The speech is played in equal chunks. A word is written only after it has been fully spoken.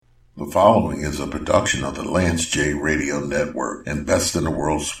The following is a production of the Lance J Radio Network and Best in the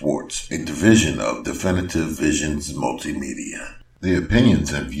World Sports, a division of Definitive Visions Multimedia. The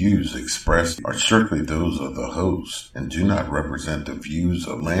opinions and views expressed are strictly those of the host and do not represent the views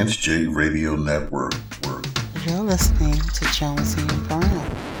of Lance J Radio Network. You're listening to Jonesy and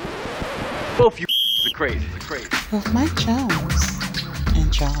Brown. Both you are crazy. With Mike Jones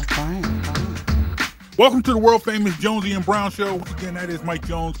and John Brown. Welcome to the world famous Jonesy and Brown Show. Once again, that is Mike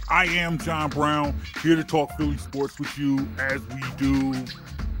Jones. I am John Brown, here to talk Philly sports with you as we do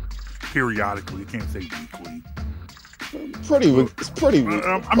periodically. I can't say weekly. It's pretty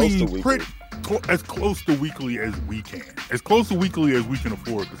weekly. As close to weekly as we can. As close to weekly as we can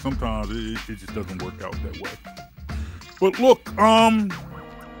afford, because sometimes it just doesn't work out that way. But look,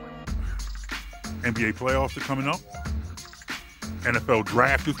 NBA playoffs are coming up. NFL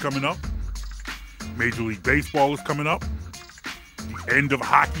draft is coming up. Major League Baseball is coming up. The end of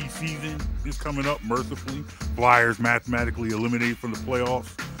hockey season is coming up, mercifully. Flyers mathematically eliminated from the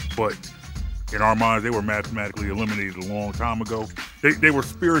playoffs, but in our minds, they were mathematically eliminated a long time ago. They were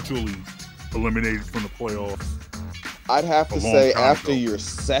spiritually eliminated from the playoffs. I'd have to say, after your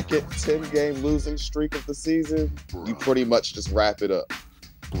second 10-game losing streak of the season, you pretty much just wrap it up.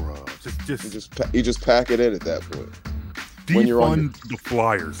 You just pack it in at that point. Defund the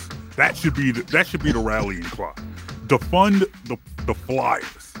Flyers. That should be the rallying cry. Defund the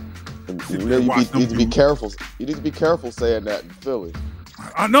Flyers. You need to be careful. You need to be careful saying that in Philly.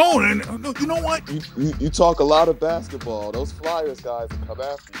 I know, and you know what? You talk a lot of basketball. Those Flyers guys will come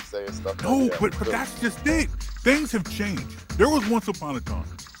after you saying stuff. No, but that's just it. Things have changed. There was once upon a time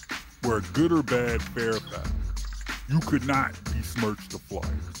where, good or bad, fair or foul, you could not besmirch the Flyers.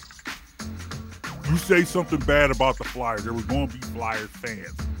 You say something bad about the Flyers, there was going to be Flyers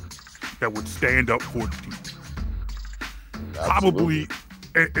fans that would stand up for the team. Absolutely.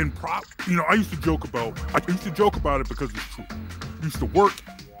 Probably, I used to joke about it because it's true. I used to work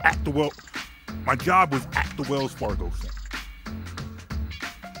at my job was at the Wells Fargo Center.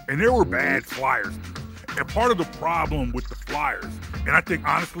 And there were bad Flyers. And part of the problem with the Flyers, and I think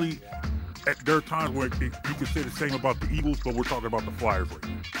honestly, there are times where you can say the same about the Eagles, but we're talking about the Flyers right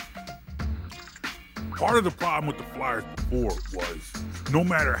now. Part of the problem with the Flyers before was, no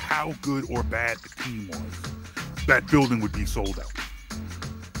matter how good or bad the team was, that building would be sold out.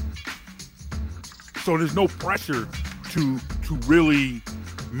 So there's no pressure to really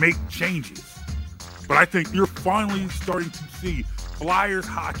make changes. But I think you're finally starting to see Flyers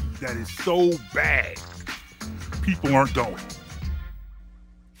hockey that is so bad, people aren't going.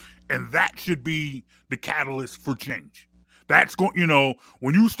 And that should be the catalyst for change. That's going,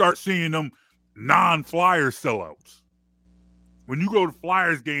 when you start seeing them non-Flyers sellouts. When you go to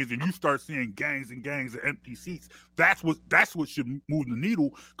Flyers games and you start seeing gangs and gangs of empty seats, that's what should move the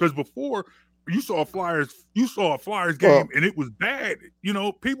needle. Because before you saw a Flyers game and it was bad,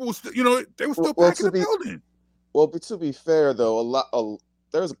 people were still, they were still packing the building. Well, but to be fair though,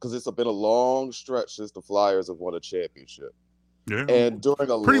 because it's been a long stretch since the Flyers have won a championship. Yeah, and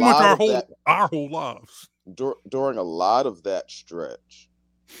during our whole lives, during a lot of that stretch,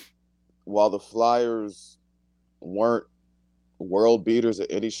 while the Flyers weren't world beaters at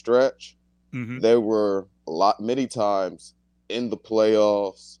any stretch, they were many times in the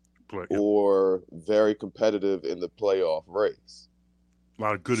playoffs or very competitive in the playoff race. A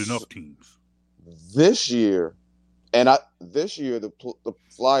lot of good enough teams. This year, the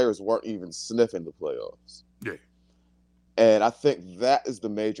Flyers weren't even sniffing the playoffs. Yeah. And I think that is the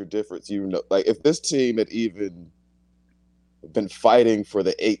major difference. Like if this team had even been fighting for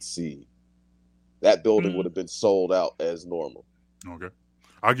the 8th seed, that building would have been sold out as normal. Okay.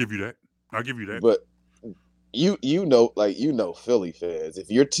 I'll give you that. But Philly fans,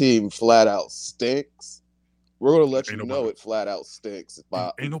 if your team flat out stinks, we're going to let know it flat out stinks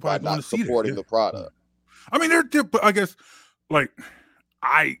by not supporting the product. I mean, I guess, I'm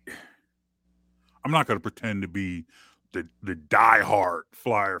not going to pretend to be the diehard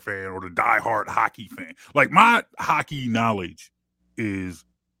Flyer fan or the diehard hockey fan. Like, my hockey knowledge is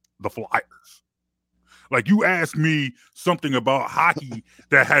the Flyers. Like, you ask me something about hockey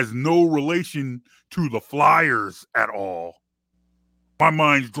that has no relation to the Flyers at all, my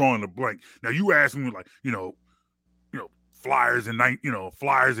mind's drawing a blank. Now, you ask me, Flyers in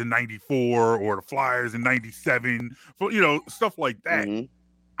 94 or the Flyers in 97, stuff like that.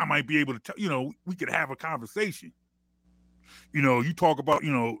 I might be able to tell, we could have a conversation. You talk about,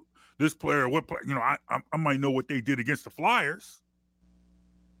 this player, what player, I might know what they did against the Flyers.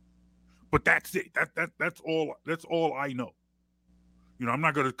 But that's it. That's all I know. I'm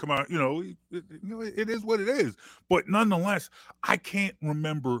not going to come out, it is what it is. But nonetheless, I can't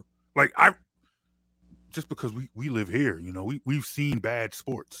remember like just because we live here, you know, we've seen bad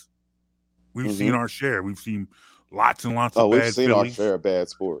sports. We've seen our share. We've seen lots and lots of bad we've seen Phillies. our share of bad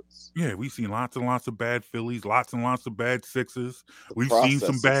sports. Yeah, we've seen lots and lots of bad Phillies, lots and lots of bad Sixers. We've seen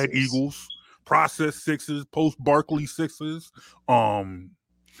some bad Eagles, process Sixers, post Barkley Sixers,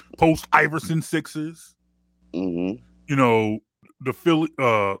 post Iverson Sixers. You know, the Philly,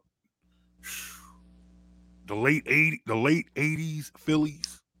 the late '80s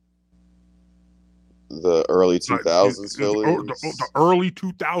Phillies. The early 2000s Phillies. The early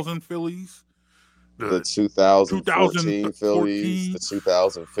 2000 Phillies. The 2014 Phillies. The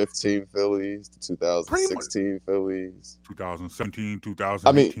 2015 Phillies. The 2016 Phillies. 2017,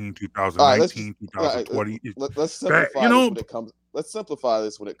 2018, 2019, 2020. Let's simplify this when it comes. Let's simplify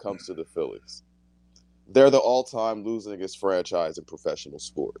this when it comes to the Phillies. They're the all-time losingest franchise in professional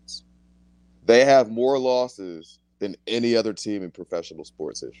sports. They have more losses than any other team in professional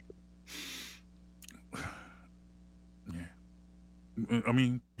sports history. Yeah. I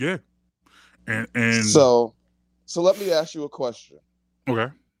mean, yeah. And so let me ask you a question. Okay.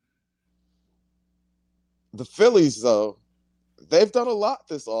 The Phillies, though, they've done a lot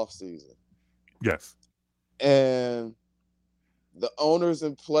this offseason. Yes. And the owners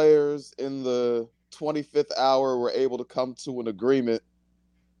and players in the 25th hour were able to come to an agreement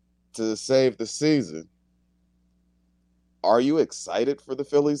to save the season. Are you excited for the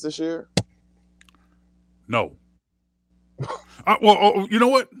Phillies this year? No. Well, you know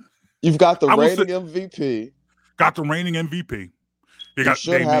what? You've got the reigning MVP. Got the reigning MVP. You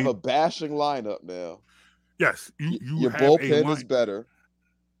should have a bashing lineup now. Yes. Your bullpen is better.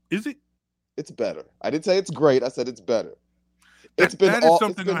 Is it? It's better. I didn't say it's great. I said it's better. It's been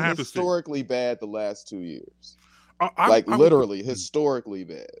historically bad the last 2 years. Literally historically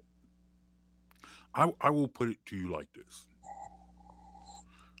bad. I will put it to you like this.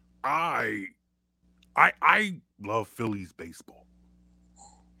 I love Phillies baseball.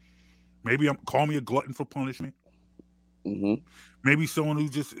 Maybe call me a glutton for punishment. Maybe someone who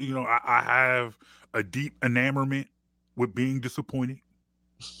just, you know, I have a deep enamorment with being disappointed.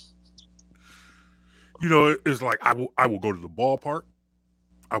 You know, it's like I will go to the ballpark.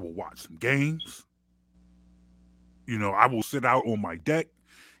 I will watch some games. You know, I will sit out on my deck.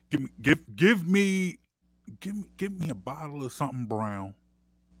 Give me a bottle of something brown.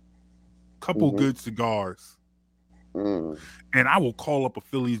 Couple good cigars. And I will call up a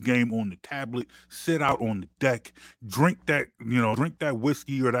Phillies game on the tablet, sit out on the deck, drink that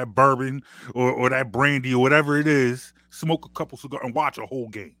whiskey or that bourbon or that brandy or whatever it is, smoke a couple cigars and watch a whole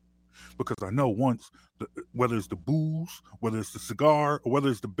game. Because I know whether it's the booze, whether it's the cigar, or whether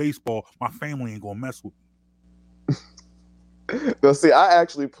it's the baseball, my family ain't gonna mess with me. Now, see, I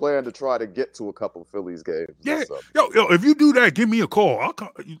actually plan to try to get to a couple Phillies games. Yeah, yo, if you do that, give me a call.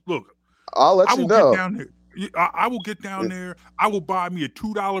 I'll let you know. Get down there. I will get down there. I will buy me a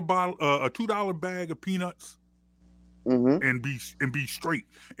 $2 bottle, a $2 bag of peanuts, and be straight.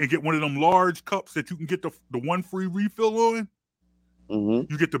 And get one of them large cups that you can get the one free refill on.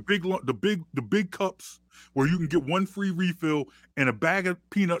 You get the big cups where you can get one free refill and a bag of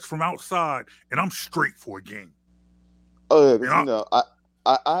peanuts from outside, and I'm straight for a game. Oh yeah, you know,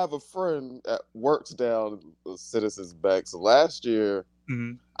 I have a friend that works down the Citizens Bank. So last year,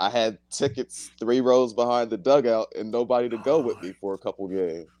 I had tickets 3 rows behind the dugout and nobody to go with me for a couple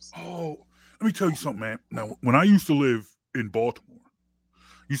games. Oh, let me tell you something, man. Now, when I used to live in Baltimore,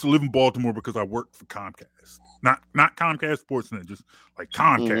 because I worked for Comcast. Not Comcast Sportsnet, just like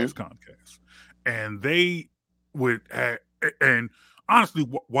Comcast. And they would have, and honestly,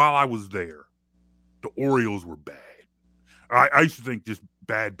 while I was there, the Orioles were bad. I used to think just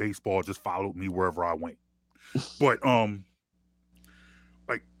bad baseball just followed me wherever I went. But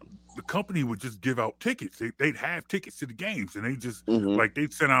like the company would just give out tickets. They'd have tickets to the games, and they just like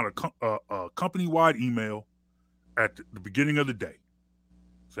they'd send out a company-wide email at the beginning of the day.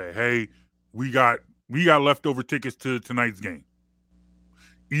 Say, hey, we got leftover tickets to tonight's game.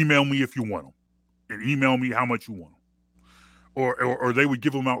 Email me if you want them, and email me how much you want them. Or they would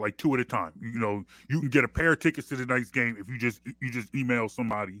give them out like 2 at a time. You know, you can get a pair of tickets to tonight's game if you just email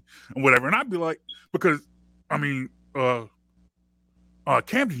somebody and whatever. And I'd be like, because I mean,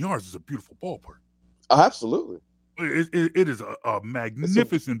 Camden Yards is a beautiful ballpark. Absolutely, it is a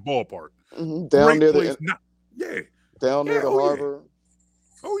magnificent ballpark. Down near place. Down near the harbor. Yeah.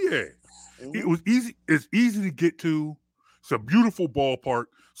 Oh yeah, it was easy. It's easy to get to. It's a beautiful ballpark,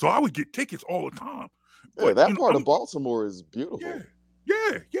 so I would get tickets all the time. Yeah, that part of Baltimore is beautiful.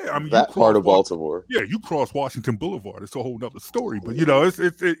 Yeah. I mean, that part of Baltimore. Yeah, you cross Washington Boulevard. It's a whole nother story. But you know, it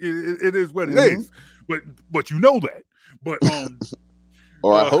is what it is. But you know that. But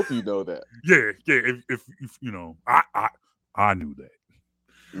Or I hope you know that. Yeah. If you know, I knew that.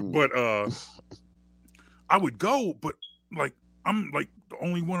 But I would go, but like I'm like the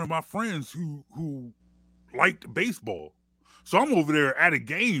only one of my friends who liked baseball. So I'm over there at a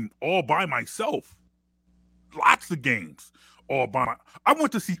game all by myself. Lots of games all by my. I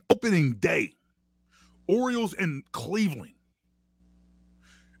went to see opening day, Orioles in Cleveland,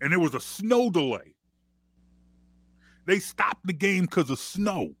 and there was a snow delay. They stopped the game because of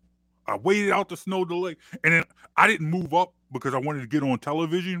snow. I waited out the snow delay, and then I didn't move up because I wanted to get on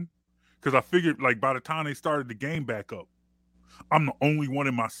television because I figured like by the time they started the game back up, I'm the only one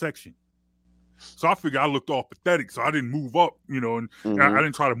in my section. So I figured I looked all pathetic, so I didn't move up, you know, and I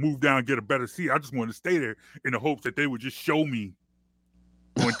didn't try to move down and get a better seat. I just wanted to stay there in the hopes that they would just show me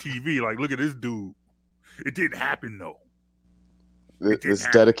on TV, like, look at this dude. It didn't happen, though. This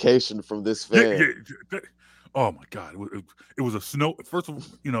dedication from this fan. Oh, my God. It was a snow. First of all,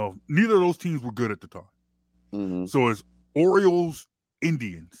 you know, neither of those teams were good at the time. So it's Orioles,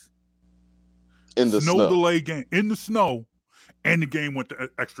 Indians. In the snow. Delay game. In the snow, and the game went to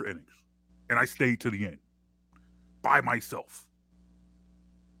extra innings. And I stayed to the end by myself.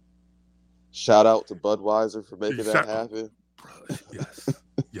 Shout out to Budweiser for making that happen.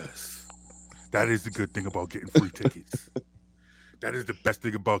 Yes. That is the good thing about getting free tickets. That is the best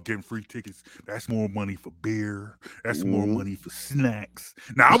thing about getting free tickets. That's more money for beer. That's more money for snacks.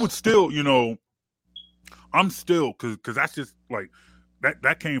 Now, I would still, you know, I'm still, because that's just like,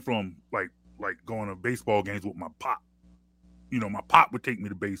 that came from like going to baseball games with my pop. You know, my pop would take me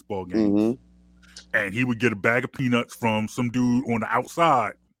to baseball games, and he would get a bag of peanuts from some dude on the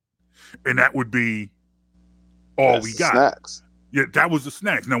outside, and that would be all we got. Snacks. Yeah, that was the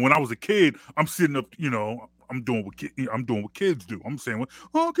snacks. Now, when I was a kid, I'm sitting up, you know, I'm doing what kids do. I'm saying,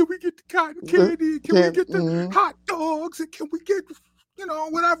 oh, can we get the cotton candy? Can we get the hot dogs? And can we get, you know,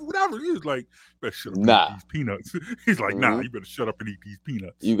 whatever? He's like, better shut up and eat these peanuts. He's like, nah, you better shut up and eat these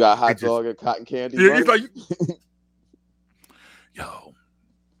peanuts. You got hot dog and cotton candy? Yeah, he's like, yo,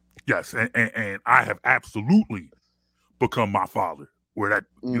 yes, and I have absolutely become my father. Where that,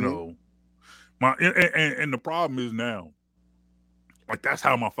 you know, and the problem is now, like that's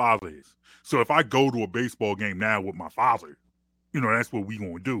how my father is. So if I go to a baseball game now with my father, you know, that's what we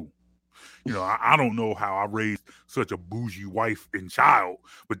gonna do. You know, I don't know how I raised such a bougie wife and child,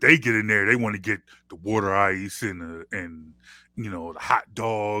 but they get in there, they want to get the water ice and you know, the hot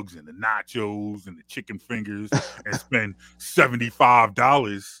dogs and the nachos and the chicken fingers and spend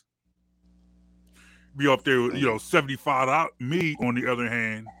 $75. Be up there with, you know, $75. Me, on the other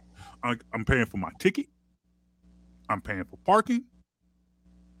hand, I'm paying for my ticket. I'm paying for parking.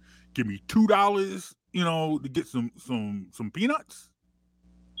 Give me $2, you know, to get some peanuts.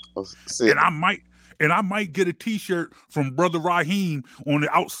 And I might get a T-shirt from Brother Raheem on the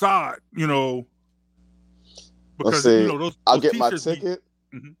outside, you know. Because you know, those I'll get my ticket.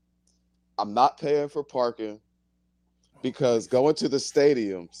 I'm not paying for parking because going to the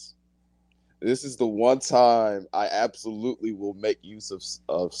stadiums, this is the one time I absolutely will make use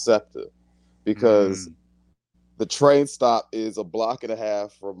of SEPTA because the train stop is a block and a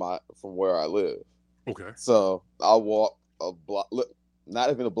half from where I live. Okay. So I'll walk a block, not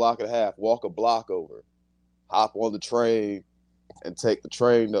even a block and a half, walk a block over, hop on the train and take the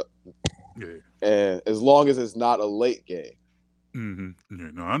train up. Yeah. And as long as it's not a late game. Yeah,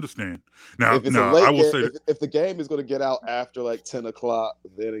 no, I understand. Now, if it's a late game, if the game is going to get out after like 10 o'clock,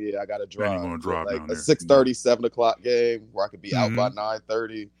 then yeah, I got to drive. Then you're gonna drive like down a there. 6:30, 7 o'clock game where I could be out by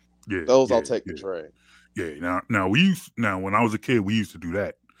 9:30. Yeah, I'll take the train. Yeah. Now when I was a kid, we used to do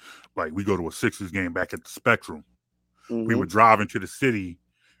that. Like we go to a Sixers game back at the Spectrum. We would drive into the city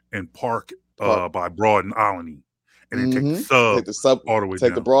and park by Broad and Olney. And then take the sub all the way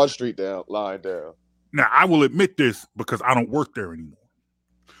down. Take the Broad Street line down. Now, I will admit this because I don't work there anymore.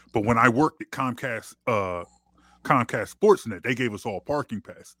 But when I worked at Comcast Sportsnet, they gave us all parking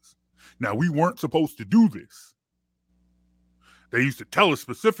passes. Now, we weren't supposed to do this. They used to tell us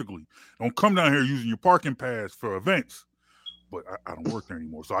specifically, don't come down here using your parking pass for events. But I don't work there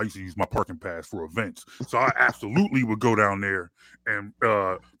anymore, so I used to use my parking pass for events. So I absolutely would go down there and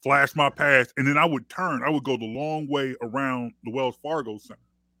flash my pass, and then I would turn. I would go the long way around the Wells Fargo Center.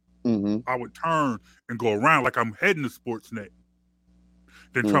 I would turn and go around like I'm heading to Sportsnet,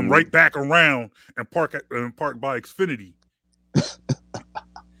 then come right back around and park by Xfinity.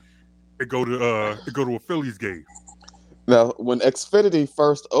 and go to a Phillies game. Now, when Xfinity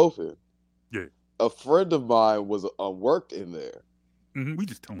first opened, yeah, a friend of mine was worked in there. We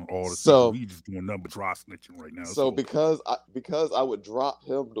just telling all the stuff. We just doing nothing but dry snitching right now. So because I would drop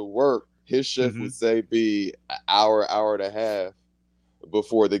him to work, his shift would say be an hour and a half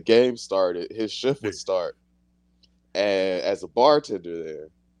before the game started, his shift would start, and as a bartender there,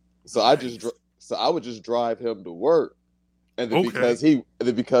 so I would just drive him to work, and then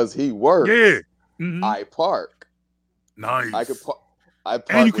because he works, I park. Nice. I park.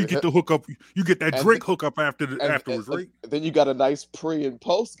 And you could get the hookup. You get that Drake hookup afterwards, right? Then you got a nice pre and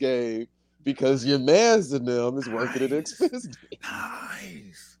post game because your man's in them is working at Xfinity.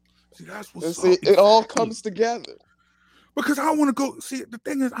 Nice. See, that's what's up. It all comes together. Because I want to go. See, the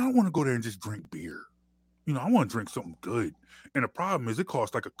thing is, I don't want to go there and just drink beer. You know, I want to drink something good. And the problem is, it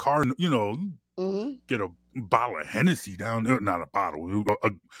costs like a car. You know, get a bottle of Hennessy down there. Not a bottle.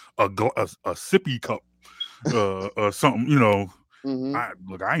 A sippy cup. Something. You know. I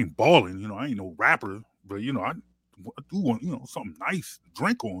ain't balling, you know, I ain't no rapper, but you know, I do want, you know, something nice to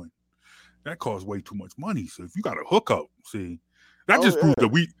drink on. That costs way too much money. So if you got a hookup, see, that proves that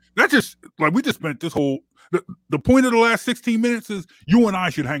we just spent this whole the point of the last 16 minutes is you and I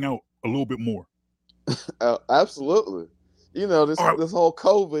should hang out a little bit more. Absolutely. You know, this whole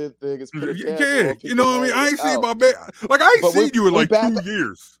COVID thing is pretty you know what I mean? I ain't seen my man. Like I ain't seen you in like 2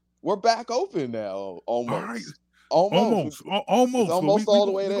 years. We're back open now, almost. All right. Almost all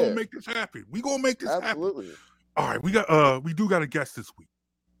the way there. We're gonna make this happen. We're gonna make this Absolutely. happen. All right, we do got a guest this week.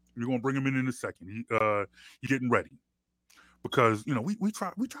 We're gonna bring him in a second. You're getting ready because you know we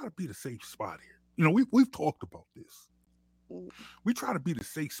try to be the safe spot here. You know we've talked about this. We try to be the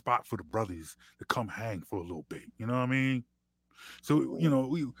safe spot for the brothers to come hang for a little bit. You know what I mean? So you know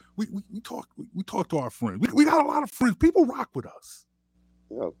we talk to our friends. We got a lot of friends. People rock with us.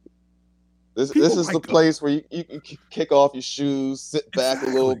 Yeah. This is the place where you kick off your shoes, sit back a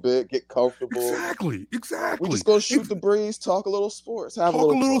little bit, get comfortable. Exactly. We just go shoot the breeze, talk a little sports, have a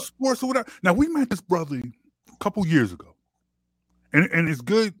little sports or whatever. Now we met this brother a couple years ago, and it's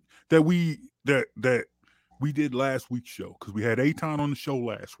good that we did last week's show because we had Aton on the show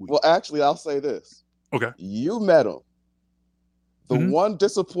last week. Well, actually, I'll say this. Okay, you met him. The one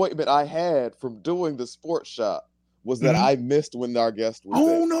disappointment I had from doing the sports shop was that I missed when our guest was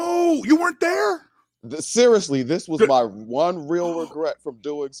there. Oh, no. You weren't there? Seriously, this was my one real regret from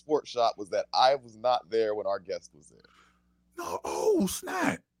doing Sports Shop was that I was not there when our guest was there. No. Oh,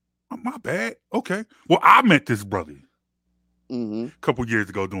 snap. My bad. Okay. Well, I met this brother a couple years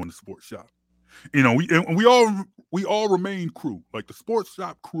ago doing the Sports Shop. You know, we all remain crew, like the Sports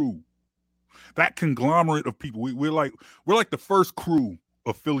Shop crew. That conglomerate of people. We're like the first crew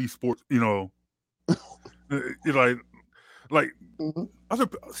of Philly sports, you know.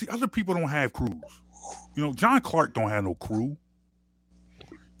 Other people don't have crews. You know, John Clark don't have no crew.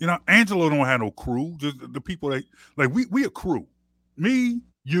 You know, Angelo don't have no crew. Just the people that we a crew. Me,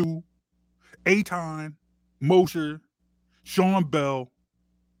 you, Aton, Mosher, Sean Bell,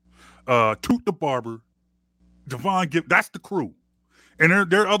 Toot the Barber, Devon Gibb. That's the crew. And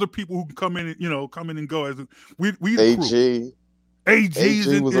there are other people who can come in and go as we the crew.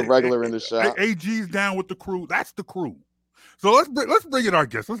 AG was a regular in the shop. AG's down with the crew. That's the crew. So let's bring in our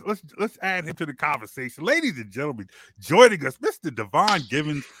guest. Let's add him to the conversation. Ladies and gentlemen, joining us, Mr. Devon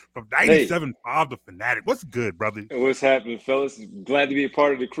Givens from 97.5 The Fanatic. What's good, brother? What's happening, fellas? Glad to be a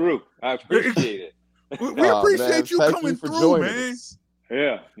part of the crew. I appreciate it. We appreciate you coming through, man.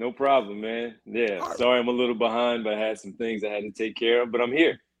 Yeah, no problem, man. Yeah, sorry I'm a little behind, but I had some things I had to take care of, but I'm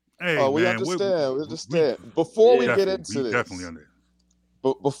here. Hey, we understand. We understand. Before we get into this, definitely understand.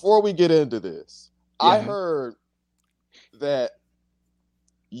 But before we get into this, I heard that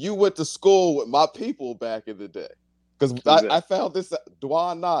you went to school with my people back in the day. Because I found this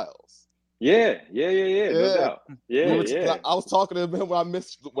Dwan Niles. Yeah. No doubt. Yeah. I was talking to him when I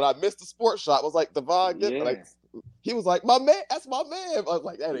missed the sports shop. I was like, Devon, he was like, my man, that's my man. I was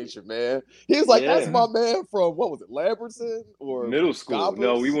like, that ain't your man. He was like, that's my man from what was it, Lamberton or middle school? Goblins?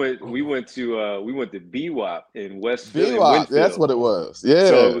 No, we went to BWAP in West Philly. BWAP, that's what it was. Yeah,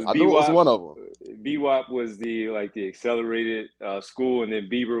 so I knew it was one of them. BWAP was the accelerated school, and then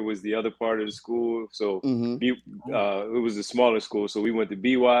Bieber was the other part of the school. So it was a smaller school. So we went to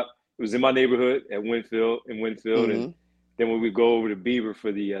BWAP. It was in my neighborhood at Winfield, and then we would go over to Bieber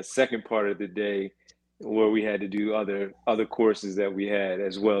for the second part of the day, where we had to do other courses that we had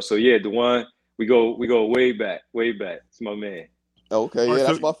as well. So yeah, Dewan, we go way back. It's my man. Okay, yeah,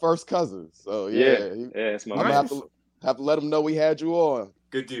 that's my first cousin. So yeah, it's my man. I'm gonna have to let him know we had you on.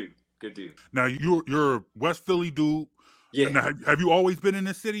 Good dude. Now you're a West Philly dude. Yeah. Now, have you always been in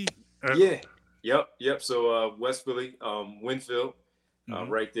the city? Yeah. Yep. So West Philly, Winfield,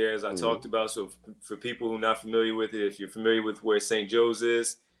 right there, as I talked about. So for people who are not familiar with it, if you're familiar with where St. Joe's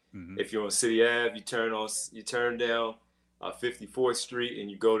is. If you're on City Ave, you turn down 54th Street and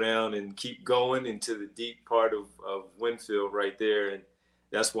you go down and keep going into the deep part of Winfield right there. And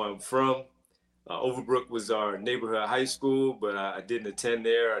That's where I'm from. Overbrook was our neighborhood high school, but I didn't attend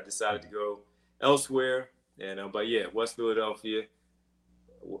there. I decided to go elsewhere. And but yeah, West Philadelphia.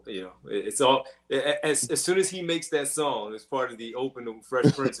 You know, it's all as soon as he makes that song, it's part of the open to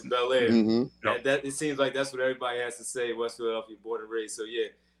Fresh Prince of Bel Air. That it seems like that's what everybody has to say. West Philadelphia, born and raised. So yeah,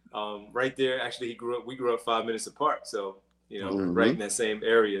 right there. Actually, we grew up 5 minutes apart. So you know, right in that same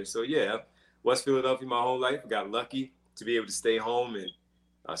area. So yeah, West Philadelphia my whole life. I got lucky to be able to stay home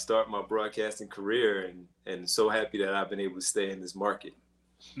and start my broadcasting career, and so happy that I've been able to stay in this market.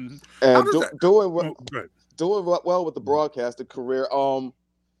 And doing well with the broadcasting career.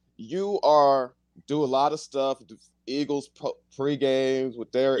 You do a lot of stuff, Eagles pre-games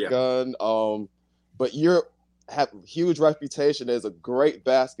with Derek Gunn, but you have a huge reputation as a great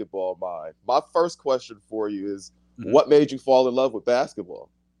basketball mind. My first question for you is, what made you fall in love with basketball?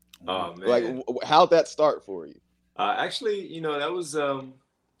 Oh, man. Like, how'd that start for you? Actually, you know, that was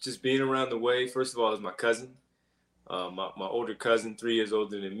just being around the way. First of all, it was my cousin, my older cousin, 3 years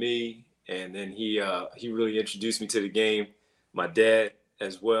older than me, and then he really introduced me to the game. My dad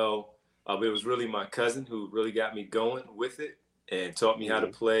as well. But it was really my cousin who really got me going with it and taught me how to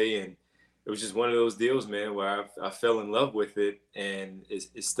play. And it was just one of those deals, man, where I fell in love with it, and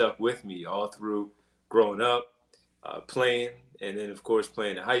it stuck with me all through growing up, playing, and then, of course,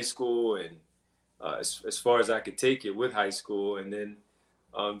 playing in high school, and as far as I could take it with high school. And then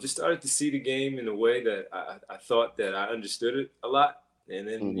just started to see the game in a way that I thought that I understood it a lot. And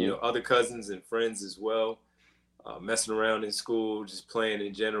then, you know, other cousins and friends as well. Messing around in school, just playing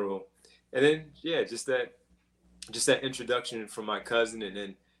in general. And then, yeah, just that introduction from my cousin, and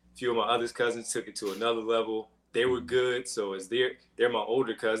then a few of my other cousins took it to another level. They were good, so as they're my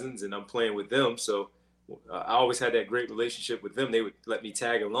older cousins, and I'm playing with them. So I always had that great relationship with them. They would let me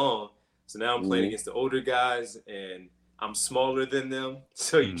tag along. So now I'm playing against the older guys, and I'm smaller than them.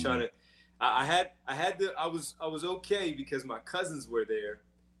 So you're trying to. I was okay because my cousins were there,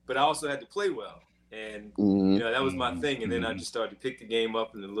 but I also had to play well. And, you know, that was my thing. And then I just started to pick the game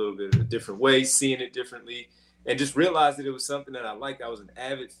up in a little bit of a different way, seeing it differently, and just realized that it was something that I liked. I was an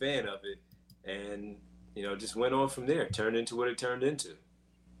avid fan of it. And, you know, just went on from there, turned into what it turned into.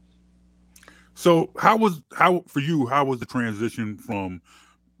 So how was the transition from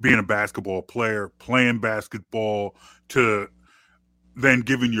being a basketball player, playing basketball, to then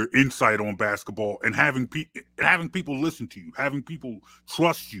giving your insight on basketball and having people listen to you, having people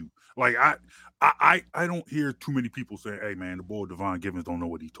trust you? Like I don't hear too many people say, "Hey man, the boy Devon Givens don't know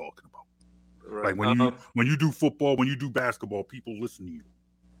what he's talking about." Right. Like when you do football, when you do basketball, people listen to you.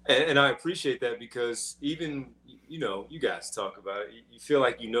 And I appreciate that, because even, you know, you guys talk about it, you feel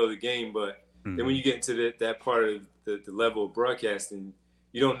like you know the game, but then when you get into that part of the level of broadcasting,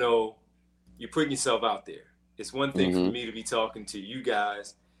 you don't know, you're putting yourself out there. It's one thing for me to be talking to you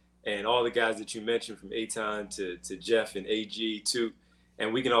guys and all the guys that you mentioned, from Eitan to Jeff and AG too.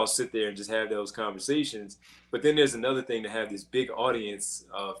 And we can all sit there and just have those conversations. But then there's another thing to have this big audience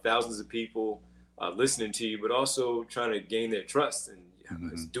of thousands of people listening to you, but also trying to gain their trust.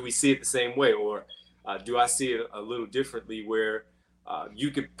 And do we see it the same way? Or do I see it a little differently, where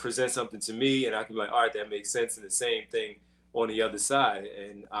you could present something to me and I can be like, all right, that makes sense. And the same thing on the other side.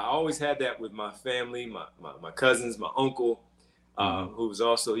 And I always had that with my family, my cousins, my uncle, who was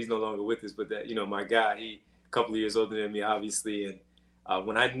also, he's no longer with us, but that, you know, my guy, he a couple of years older than me, obviously. And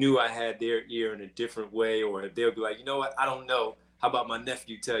when I knew I had their ear in a different way, or if they'll be like, you know what, I don't know, how about my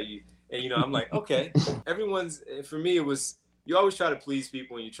nephew tell you? And, you know, I'm like, okay, for me, it was, you always try to please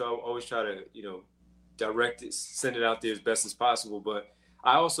people, and you always try to, you know, direct it, send it out there as best as possible. But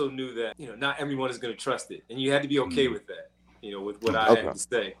I also knew that, you know, not everyone is going to trust it. And you had to be okay with that, you know, with what I had to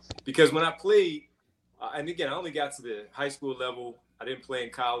say. Because when I played, and again, I only got to the high school level. I didn't play in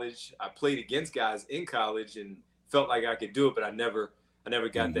college. I played against guys in college and felt like I could do it, but I never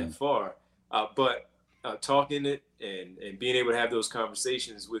got that far. But talking it and being able to have those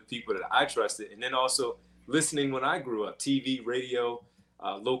conversations with people that I trusted, and then also listening when I grew up, TV, radio,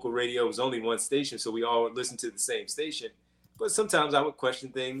 local radio was only one station, so we all listened to the same station. But sometimes I would question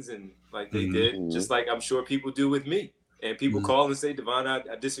things, and like they did, just like I'm sure people do with me. And people call and say, Devon, I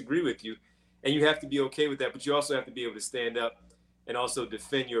disagree with you. And you have to be okay with that, but you also have to be able to stand up and also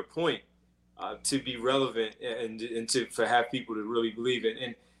defend your point to be relevant and to have people to really believe it.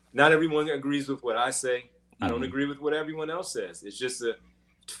 And not everyone agrees with what I say. I don't agree with what everyone else says. It's just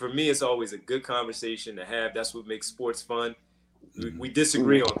for me, it's always a good conversation to have. That's what makes sports fun. We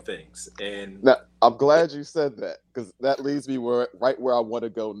disagree on things. And now, I'm glad you said that, because that leads me right where I want to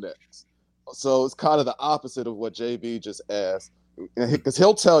go next. So it's kind of the opposite of what JB just asked, because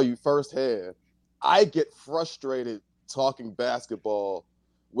he'll tell you firsthand, I get frustrated talking basketball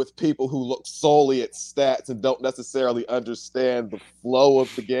with people who look solely at stats and don't necessarily understand the flow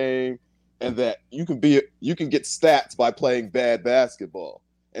of the game, and that you can get stats by playing bad basketball,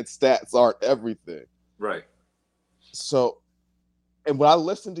 and stats aren't everything. Right. So, and when I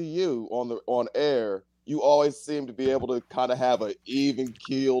listen to you on air, you always seem to be able to kind of have an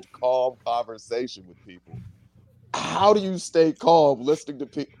even-keeled, calm conversation with people. How do you stay calm listening to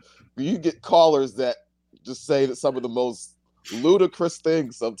people? You get callers that just say that some of the most ludicrous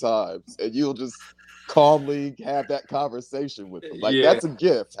things sometimes, and you'll just calmly have that conversation with them. Like, that's a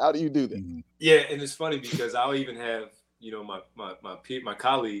gift. How do you do that? Yeah, and it's funny because I'll even have, you know, my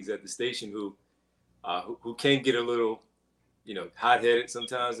colleagues at the station who can get a little, you know, hot-headed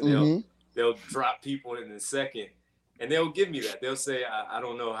sometimes, and they'll drop people in a second, and they'll give me that. They'll say, I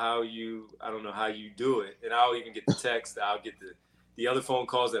don't know how you do it. And I'll even get the text. I'll get the other phone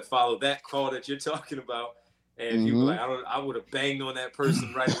calls that follow that call that you're talking about. And people like, I would have banged on that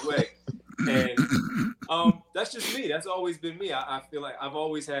person right away. And that's just me. That's always been me. I feel like I've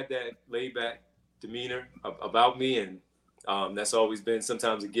always had that laid back demeanor about me. And that's always been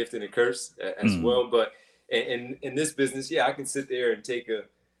sometimes a gift and a curse as well. But in this business, I can sit there and take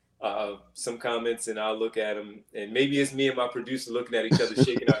some comments, and I'll look at them, and maybe it's me and my producer looking at each other,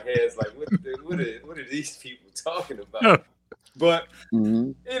 shaking our heads like, what are these people talking about? But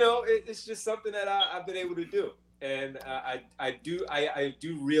you know, it's just something that I've been able to do, and I do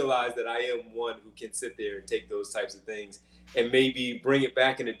realize that I am one who can sit there and take those types of things and maybe bring it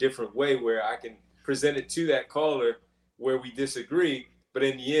back in a different way, where I can present it to that caller where we disagree, but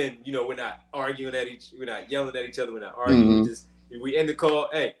in the end, you know, we're not arguing we're not yelling at each other, we're not arguing. We end the call.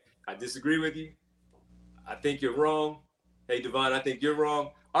 Hey, I disagree with you. I think you're wrong. Hey, Devon, I think you're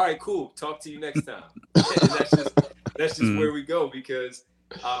wrong. All right, cool. Talk to you next time. And that's just where we go, because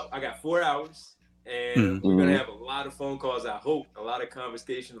I got 4 hours, and we're gonna have a lot of phone calls. I hope a lot of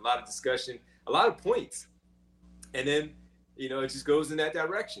conversation, a lot of discussion, a lot of points, and then, you know, it just goes in that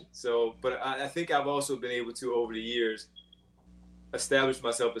direction. So, but I think I've also been able to, over the years, establish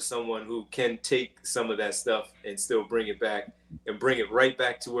myself as someone who can take some of that stuff and still bring it back and bring it right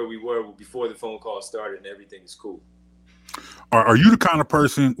back to where we were before the phone call started, and everything is cool. Are you the kind of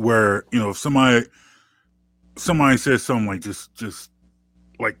person where, you know, if somebody says something like just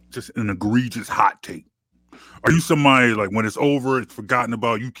an egregious hot take, are you somebody like, when it's over, it's forgotten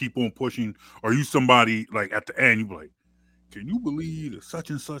about, you keep on pushing? Or are you somebody like at the end, you be like, can you believe that such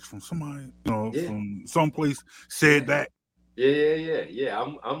and such from somebody, you know, from someplace said that? Yeah.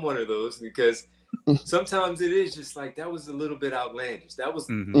 I'm one of those, because sometimes it is just like, that was a little bit outlandish. That was,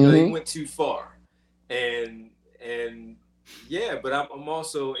 you know, they went too far, and but I'm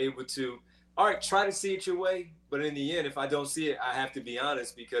also able to, all right, try to see it your way. But in the end, if I don't see it, I have to be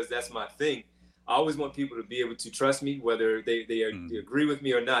honest, because that's my thing. I always want people to be able to trust me, whether they agree with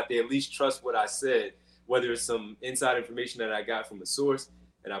me or not. They at least trust what I said, whether it's some inside information that I got from a source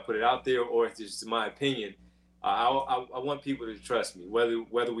and I put it out there, or if it's just my opinion. I want people to trust me,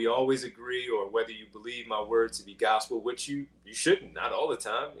 whether we always agree, or whether you believe my word to be gospel, which you shouldn't, not all the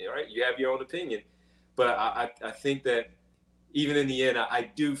time, right? You have your own opinion. But I think that even in the end,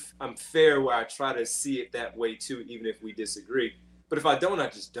 I'm fair, where I try to see it that way too, even if we disagree. But if I don't, I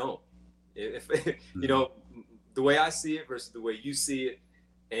just don't. If you know, the way I see it versus the way you see it,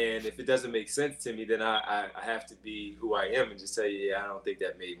 and if it doesn't make sense to me, then I have to be who I am and just say, I don't think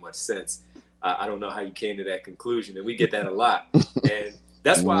that made much sense. I don't know how you came to that conclusion. And we get that a lot. And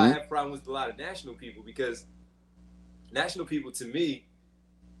that's why I have problems with a lot of national people, because national people, to me,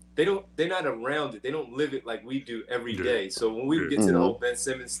 they're not around it. They don't live it like we do every day. So when we get to the whole Ben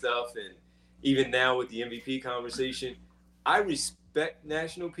Simmons stuff, and even now with the MVP conversation, I respect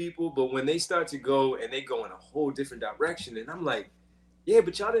national people, but when they start to go and they go in a whole different direction, and I'm like, yeah,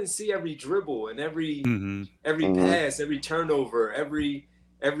 but y'all didn't see every dribble and every pass, every turnover, every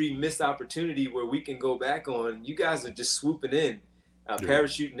missed opportunity where we can go back on. You guys are just swooping in,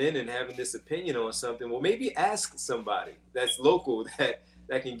 parachuting in, and having this opinion on something. Well, maybe ask somebody that's local that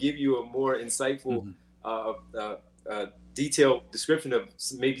can give you a more insightful, detailed description of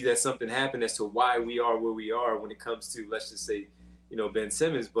maybe that something happened as to why we are where we are when it comes to, let's just say, you know, Ben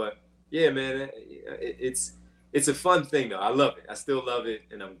Simmons. But yeah, man, it's a fun thing though. I love it. I still love it,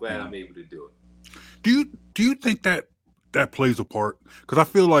 and I'm glad I'm able to do it. Do you think that plays a part? Because I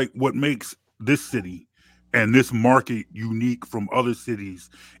feel like what makes this city and this market unique from other cities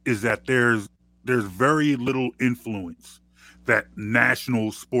is that there's very little influence that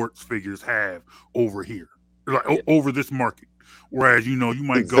national sports figures have over here, like over this market. Whereas, you know, you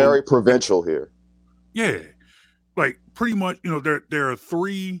might go very provincial here. Yeah, like pretty much, you know, there are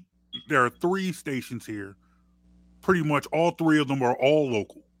three stations here, pretty much all three of them are all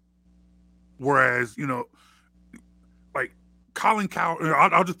local. Whereas, like Colin Cowherd,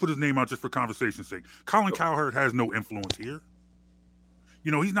 I'll just put his name out just for conversation's sake. Colin Cowherd has no influence here.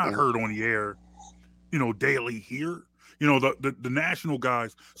 He's not heard on the air, daily here. The national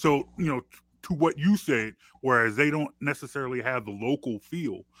guys. So, to what you said, whereas they don't necessarily have the local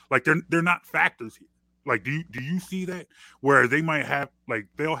feel, like they're not factors here. Like, do you see that? Whereas they might have, like,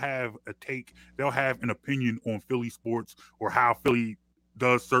 they'll have an opinion on Philly sports or how Philly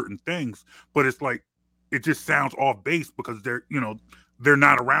does certain things, but it's like it just sounds off base because they're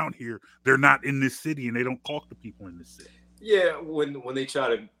not around here, they're not in this city, and they don't talk to people in this city. Yeah, when they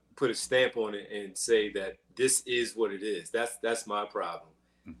try to put a stamp on it and say that this is what it is, that's my problem.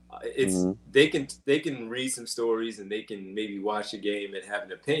 It's they can read some stories and they can maybe watch a game and have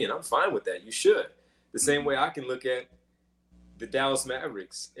an opinion. I'm fine with that. You should. The same way I can look at the Dallas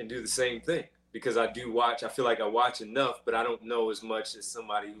Mavericks and do the same thing, because I feel like I watch enough, but I don't know as much as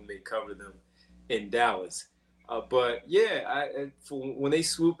somebody who may cover them in Dallas. But yeah, when they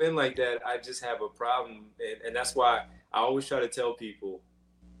swoop in like that, I just have a problem. And that's why I always try to tell people,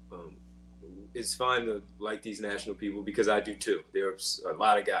 it's fine to like these national people, because I do too. There's a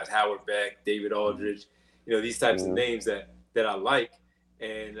lot of guys, Howard Beck, David Aldridge, these types of names that I like.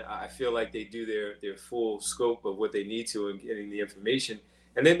 And I feel like they do their full scope of what they need to in getting the information.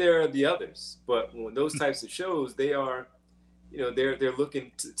 And then there are the others. But when those types of shows, they are, they're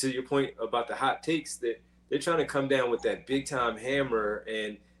looking to your point about the hot takes, that they're trying to come down with that big time hammer.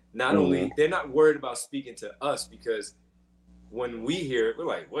 And not only, they're not worried about speaking to us, because when we hear it, we're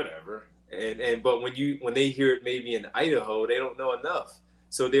like, whatever. But when they hear it maybe in Idaho, they don't know enough.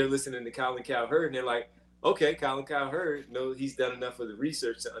 So they're listening to Colin Cowherd and they're like, okay, Colin Cowherd, he's done enough of the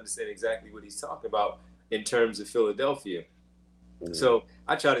research to understand exactly what he's talking about in terms of Philadelphia. So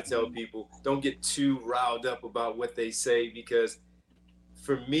I try to tell people, don't get too riled up about what they say, because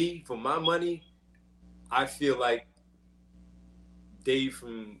for my money, I feel like Dave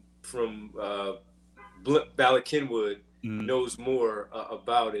from Ballard Kenwood knows more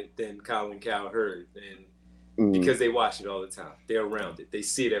about it than Colin Cowherd, and because they watch it all the time, they're around it, they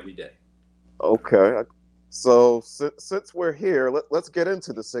see it every day. Okay, so since we're here, let's get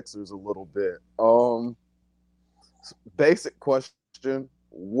into the Sixers a little bit. Basic question: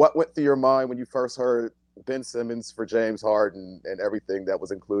 what went through your mind when you first heard Ben Simmons for James Harden and everything that was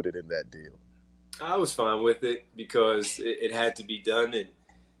included in that deal? I was fine with it because it had to be done, and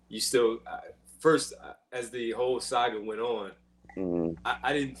you still first, as the whole saga went on,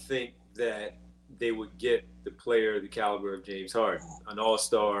 I didn't think that they would get the player the caliber of James Harden, an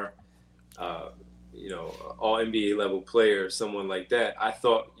all-star, all NBA level player, someone like that. I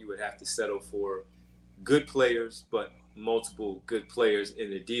thought you would have to settle for good players, but multiple good players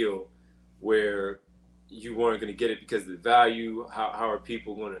in a deal where you weren't going to get it because of the value. How are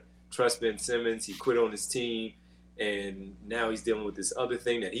people going to trust Ben Simmons? He quit on his team, and now he's dealing with this other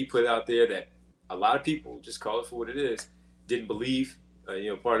thing that he put out there that a lot of people, just call it for what it is, didn't believe,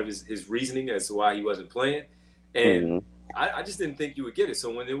 part of his reasoning as to why he wasn't playing. And I just didn't think you would get it.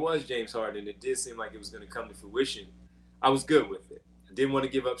 So when it was James Harden, it did seem like it was going to come to fruition. I was good with it. I didn't want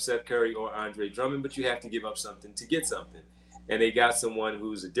to give up Seth Curry or Andre Drummond, but you have to give up something to get something. And they got someone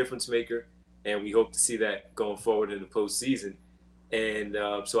who's a difference maker, and we hope to see that going forward in the postseason. And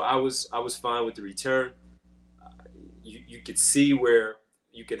so I was fine with the return. You could see where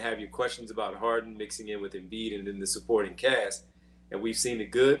you could have your questions about Harden mixing in with Embiid and then the supporting cast. And we've seen the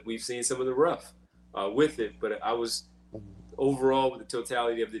good, we've seen some of the rough with it. But I was overall, with the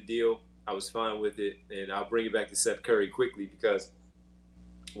totality of the deal, I was fine with it. And I'll bring it back to Seth Curry quickly, because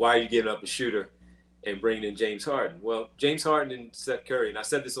why are you giving up a shooter and bringing in James Harden? Well, James Harden and Seth Curry, and I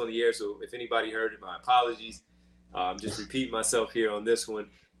said this on the air, so if anybody heard it, my apologies. I'm just repeating myself here on this one,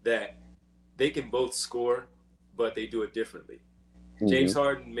 that they can both score, but they do it differently. James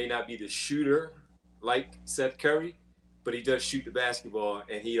Harden may not be the shooter like Seth Curry, but he does shoot the basketball,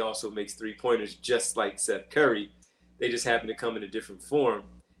 and he also makes three-pointers just like Seth Curry. They just happen to come in a different form,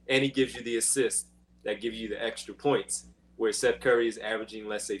 and he gives you the assist that give you the extra points, where Seth Curry is averaging,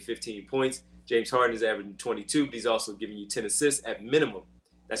 let's say, 15 points. James Harden is averaging 22, but he's also giving you 10 assists at minimum.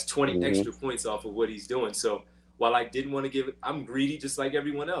 That's 20 extra points off of what he's doing. So while I didn't want to give it, I'm greedy just like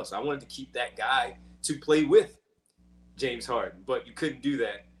everyone else. I wanted to keep that guy to play with James Harden, but you couldn't do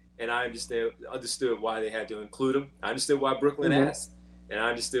that. And I understood why they had to include him. I understood why Brooklyn asked, and I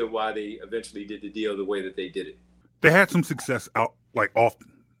understood why they eventually did the deal the way that they did it. They had some success out, like,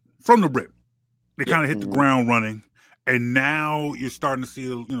 often from the rip. They kind of hit the ground running, and now you're starting to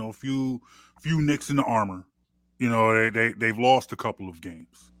see a few nicks in the armor. They've lost a couple of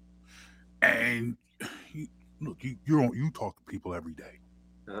games, and look, you talk to people every day.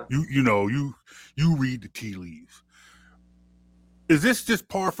 Uh-huh. You read the tea leaves. Is this just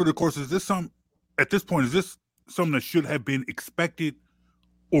par for the course? Is this at this point, is this something that should have been expected,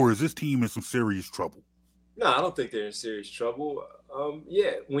 or is this team in some serious trouble? No, I don't think they're in serious trouble.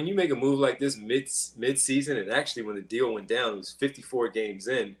 Yeah, when you make a move like this mid-season, and actually when the deal went down, it was 54 games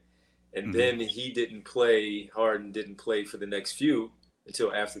in, and then Harden didn't play for the next few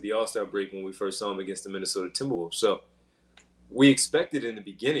until after the All-Star break when we first saw him against the Minnesota Timberwolves. So we expected in the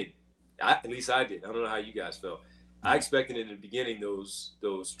beginning, at least I did. I don't know how you guys felt. I expected in the beginning those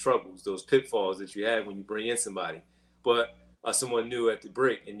troubles, those pitfalls that you had when you bring in somebody. But someone new at the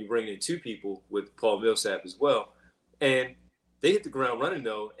break, and you bring in two people with Paul Millsap as well. And they hit the ground running,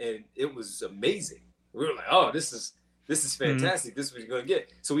 though, and it was amazing. We were like, oh, this is fantastic. This is what you're going to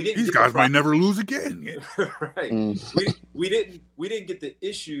get. So we didn't. These guys might never lose again. Right. We didn't get the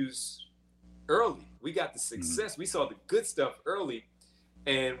issues early. We got the success. We saw the good stuff early.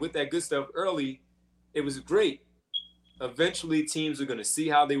 And with that good stuff early, it was great. Eventually, teams are going to see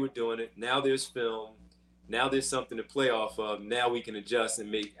how they were doing it. Now there's film. Now there's something to play off of. Now we can adjust and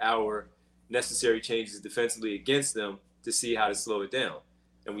make our necessary changes defensively against them to see how to slow it down.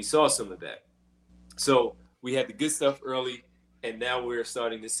 And we saw some of that. So we had the good stuff early, and now we're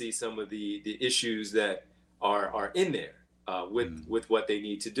starting to see some of the issues that are in there with what they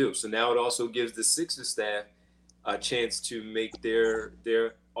need to do. So now it also gives the Sixers staff a chance to make their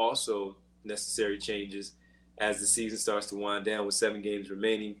also necessary changes as the season starts to wind down with 7 games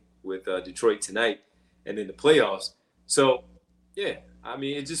remaining with Detroit tonight and then the playoffs. So, yeah, I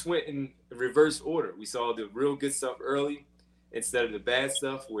mean, it just went in reverse order. We saw the real good stuff early instead of the bad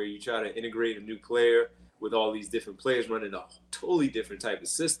stuff where you try to integrate a new player with all these different players running a totally different type of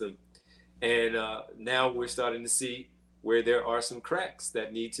system. And now we're starting to see where there are some cracks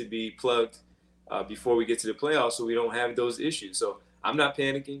that need to be plugged before we get to the playoffs so we don't have those issues. So I'm not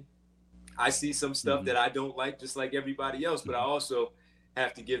panicking. I see some stuff that I don't like just like everybody else, but I also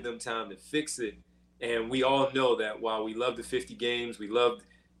have to give them time to fix it. And we all know that while we love the 50 games, we love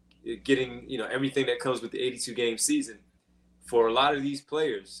getting, everything that comes with the 82-game season, for a lot of these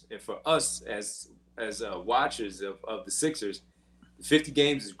players and for us as watchers of the Sixers, 50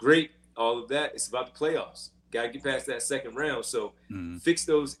 games is great, all of that. It's about the playoffs. Got to get past that second round. So fix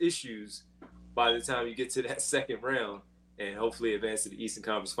those issues by the time you get to that second round and hopefully advance to the Eastern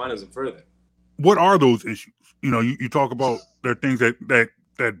Conference Finals and further. What are those issues? You talk about there are things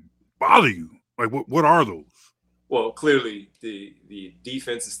that bother you. Like, what are those? Well, clearly the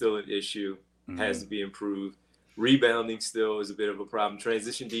defense is still an issue, has to be improved. Rebounding still is a bit of a problem.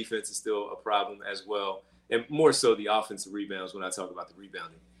 Transition defense is still a problem as well. And more so the offensive rebounds when I talk about the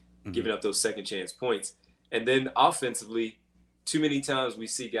rebounding, giving up those second chance points. And then offensively, too many times we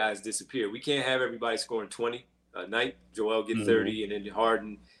see guys disappear. We can't have everybody scoring 20 a night. Joel get 30 and then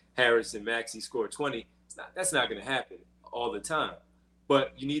Harden, Harris, and Maxey score 20. That's not going to happen all the time.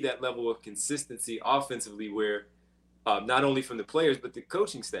 But you need that level of consistency offensively where not only from the players, but the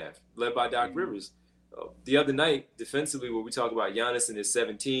coaching staff led by Doc Rivers. The other night, defensively, where we talk about Giannis and his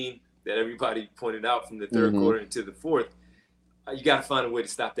 17 that everybody pointed out from the third quarter into the fourth, you got to find a way to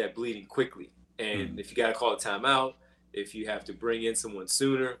stop that bleeding quickly. And if you got to call a timeout, if you have to bring in someone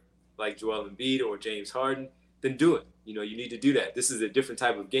sooner, like Joel Embiid or James Harden, then do it. You need to do that. This is a different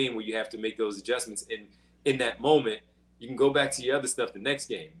type of game where you have to make those adjustments in that moment. You can go back to your other stuff the next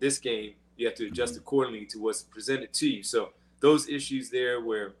game. This game, you have to adjust accordingly to what's presented to you. So those issues there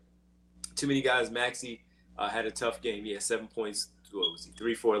where too many guys, Maxey had a tough game. He had 7 points. What was he?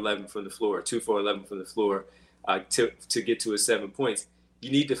 3 for 11 from the floor, 2 for 11 from the floor to get to his 7 points. You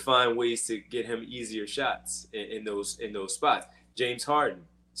need to find ways to get him easier shots in those spots. James Harden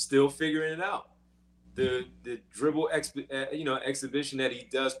still figuring it out. The dribble exhibition that he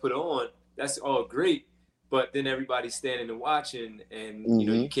does put on, that's all great. But then everybody's standing and watching, and you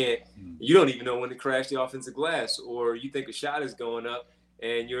don't even know when to crash the offensive glass, or you think a shot is going up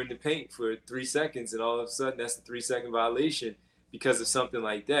and you're in the paint for 3 seconds, and all of a sudden that's the 3-second violation because of something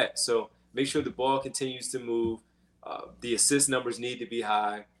like that. So make sure the ball continues to move. The assist numbers need to be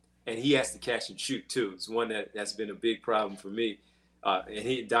high, and he has to catch and shoot too. It's one that's been a big problem for me.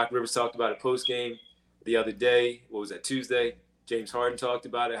 And Doc Rivers talked about it post game the other day. What was that, Tuesday? James Harden talked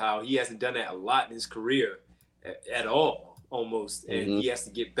about it, how he hasn't done that a lot in his career at all, almost. And he has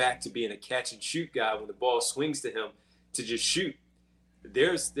to get back to being a catch and shoot guy when the ball swings to him to just shoot.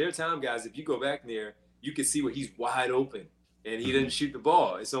 There are time, guys, if you go back there, you can see where he's wide open and he doesn't shoot the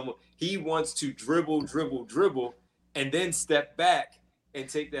ball. It's almost, he wants to dribble, and then step back and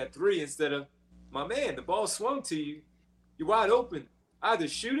take that three instead of, my man, the ball swung to you. You're wide open. Either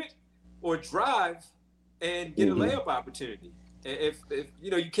shoot it or drive and get a layup opportunity. And if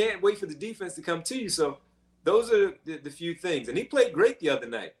you can't wait for the defense to come to you. So those are the few things. And he played great the other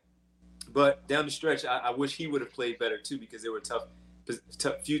night. But down the stretch, I wish he would have played better too, because there were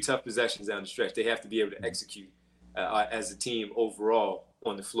few tough possessions down the stretch. They have to be able to execute as a team overall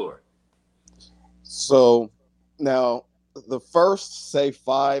on the floor. So now the first, say,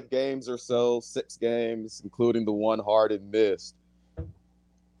 5 games or so, 6 games, including the one Harden missed,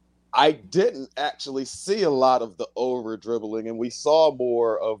 I didn't actually see a lot of the over dribbling, and we saw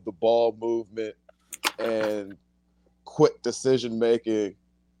more of the ball movement and quick decision making.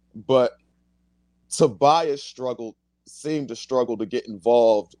 But Tobias seemed to struggle to get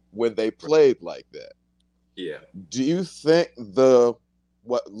involved when they played like that. Yeah. Do you think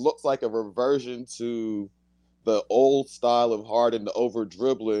what looks like a reversion to the old style of Harden, the over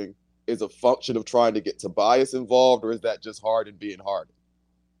dribbling, is a function of trying to get Tobias involved, or is that just Harden being Harden?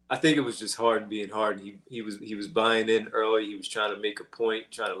 I think it was just Harden being Harden. He was buying in early. He was trying to make a point,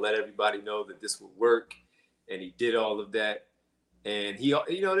 trying to let everybody know that this would work, and he did all of that. And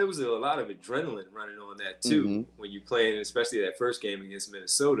there was a lot of adrenaline running on that too when you playing, especially that first game against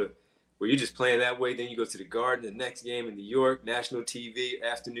Minnesota, where you're just playing that way. Then you go to the Garden, the next game in New York, national TV,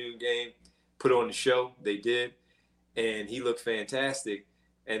 afternoon game, put on the show. They did, and he looked fantastic.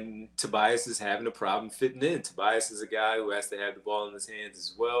 And Tobias is having a problem fitting in. Tobias is a guy who has to have the ball in his hands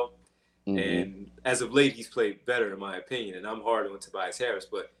as well. And as of late, he's played better, in my opinion. And I'm hard on Tobias Harris,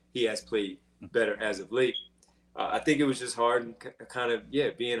 but he has played better as of late. I think it was just Harden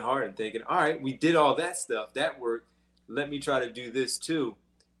being Harden, thinking, all right, we did all that stuff. That worked. Let me try to do this too.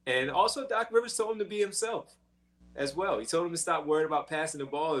 And also Doc Rivers told him to be himself as well. He told him to stop worrying about passing the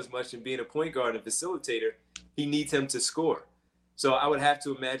ball as much and being a point guard and facilitator. He needs him to score. So I would have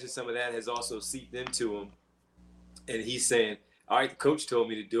to imagine some of that has also seeped into him. And he's saying, all right, the coach told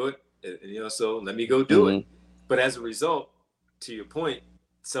me to do it, so let me go do it. But as a result, to your point,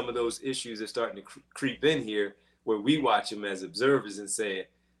 some of those issues are starting to creep in here, where we watch him as observers and saying,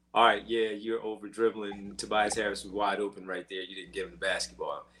 all right, yeah, you're over dribbling. Tobias Harris was wide open right there. You didn't give him the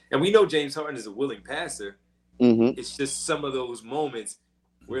basketball. And we know James Harden is a willing passer. It's just some of those moments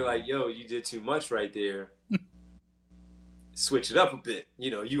where like, yo, you did too much right there. Switch it up a bit.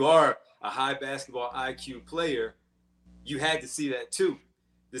 You are a high basketball IQ player. You had to see that too.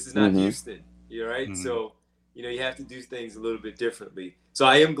 This is not Houston, right? So, you have to do things a little bit differently. So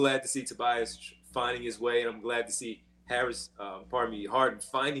I am glad to see Tobias finding his way, and I'm glad to see Harden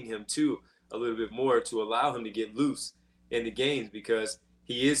finding him too a little bit more to allow him to get loose in the games, because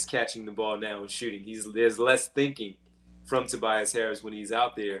he is catching the ball now and shooting. There's less thinking from Tobias Harris when he's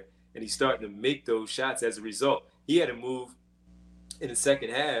out there, and he's starting to make those shots as a result. He had a move in the second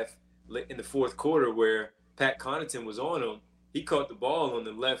half, in the fourth quarter, where Pat Connaughton was on him. He caught the ball on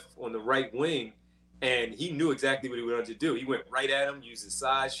the right wing, and he knew exactly what he wanted to do. He went right at him, used his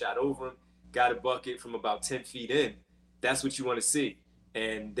size, shot over him, got a bucket from about 10 feet in. That's what you want to see.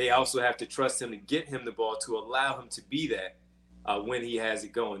 And they also have to trust him to get him the ball to allow him to be that when he has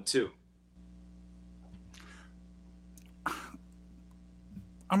it going too.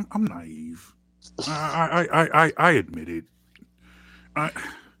 I'm naive. I admit it.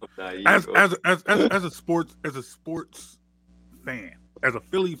 As a sports fan, as a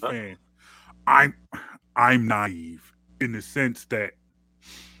Philly fan, I'm naive in the sense that,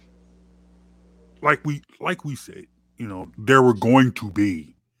 like we said, there were going to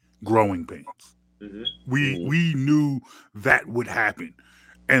be growing pains. We knew that would happen,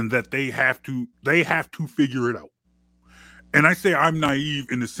 and that they have to figure it out. And I say I'm naive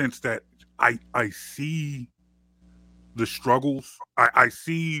in the sense that I see the struggles. I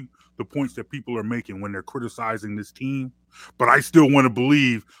see the points that people are making when they're criticizing this team, but I still want to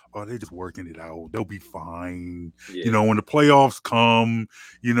believe, they're just working it out. They'll be fine. Yeah. When the playoffs come,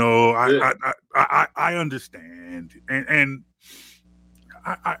 I understand. And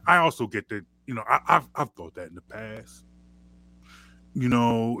I also get that, I've thought that in the past.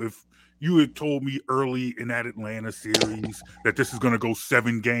 If you had told me early in that Atlanta series that this is going to go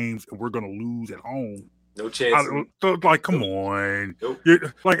 7 games and we're going to lose at home, no chance. Come on. Nope.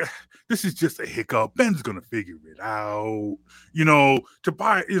 This is just a hiccup. Ben's gonna figure it out.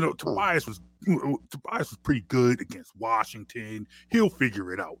 Tobias was pretty good against Washington. He'll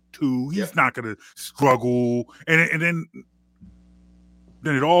figure it out too. He's not gonna struggle. And then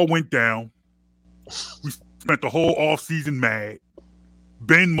it all went down. We spent the whole offseason mad.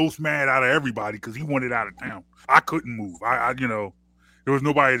 Ben most mad out of everybody because he wanted out of town. I couldn't move. There was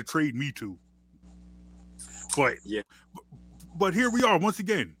nobody to trade me to. But here we are once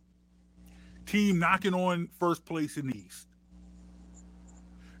again. Team knocking on first place in the East.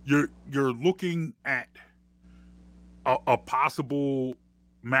 You're looking at a possible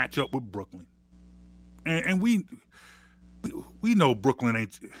matchup with Brooklyn, and we know Brooklyn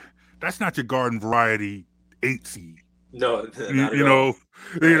ain't. That's not your garden variety 8 seed. No, not you know,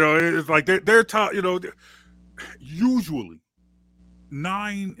 it's like they're top. You know, usually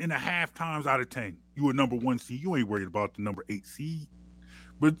 9.5 times out of 10, you a number 1 seed. You ain't worried about the number 8 seed.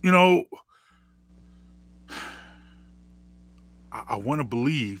 But you know, I want to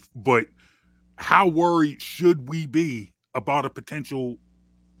believe. But how worried should we be about a potential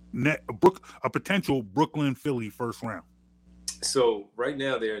Brooklyn Philly first round? So right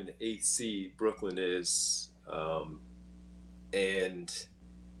now they're in the 8th seed. Brooklyn is, and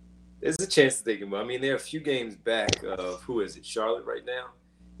there's a chance that they can. I mean, they're a few games back of who is it? Charlotte right now,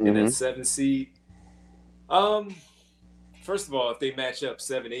 in that 7th seed. First of all, if they match up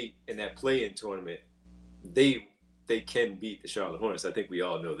 7-8 in that play-in tournament, they can beat the Charlotte Hornets. I think we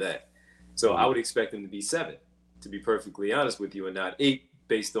all know that. So I would expect them to be 7, to be perfectly honest with you, and not 8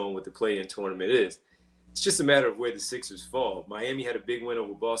 based on what the play-in tournament is. It's just a matter of where the Sixers fall. Miami had a big win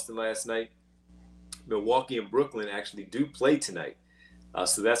over Boston last night. Milwaukee and Brooklyn actually do play tonight.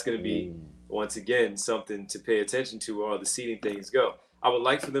 So that's going to be, once again, something to pay attention to where all the seeding things go. I would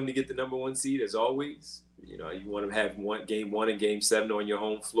like for them to get the number 1 seed, as always. You know, you want to have game 1 and game 7 on your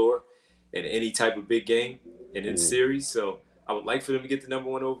home floor in any type of big game and in series. So I would like for them to get the number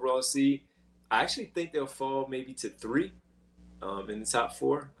 1 overall seed. I actually think they'll fall maybe to 3 in the top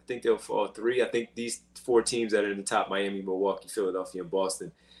 4. I think they'll fall 3. I think these 4 teams that are in the top, Miami, Milwaukee, Philadelphia, and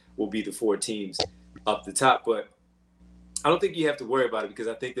Boston, will be the 4 teams up the top. But I don't think you have to worry about it because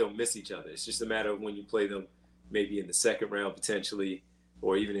I think they'll miss each other. It's just a matter of when you play them maybe in the second round potentially,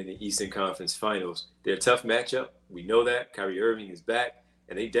 or even in the Eastern Conference Finals. They're a tough matchup. We know that. Kyrie Irving is back,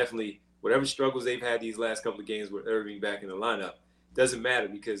 and they definitely, whatever struggles they've had these last couple of games with Irving back in the lineup, doesn't matter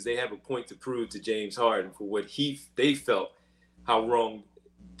because they have a point to prove to James Harden for what they felt how wrong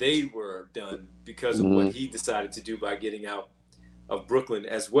they were done because of what he decided to do by getting out of Brooklyn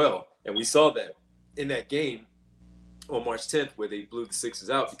as well. And we saw that in that game on March 10th where they blew the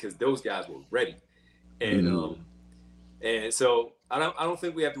Sixers out because those guys were ready. And and so I don't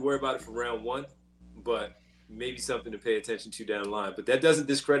think we have to worry about it for round 1, but maybe something to pay attention to down the line. But that doesn't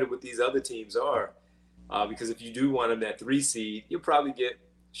discredit what these other teams are, because if you do want them at 3 seed, you'll probably get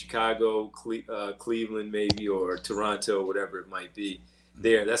Chicago, Cleveland maybe, or Toronto, whatever it might be.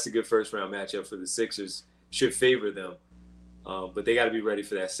 There, that's a good first round matchup for the Sixers. Should favor them, but they got to be ready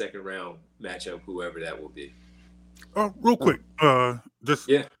for that second round matchup, whoever that will be. Real quick, do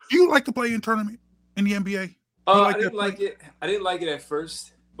you like to play in tournament in the NBA? I didn't like it. I didn't like it at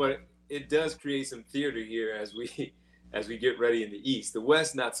first, but it does create some theater here as we get ready in the East. The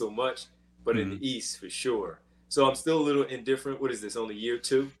West, not so much, but in the East for sure. So I'm still a little indifferent. What is this? Only year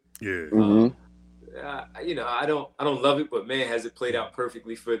 2? Yeah. You know, I don't love it, but man, has it played out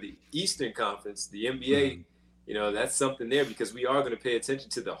perfectly for the Eastern Conference, the NBA. You know, that's something there because we are going to pay attention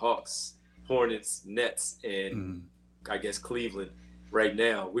to the Hawks, Hornets, Nets, and I guess Cleveland right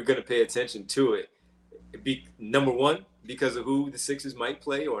now. We're going to pay attention to it. Be number 1 because of who the Sixers might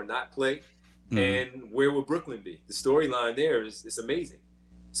play or not play, and where will Brooklyn be? The storyline there is amazing.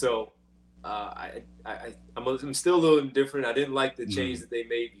 So I'm still a little indifferent. I didn't like the change that they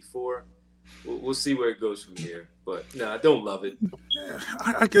made before. We'll see where it goes from here. But no, I don't love it.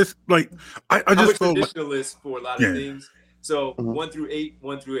 I guess like I just feel traditionalist for a lot of things. So 1 through 8.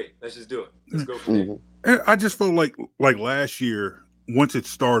 Let's just do it. Let's go from there. I just felt like last year, once it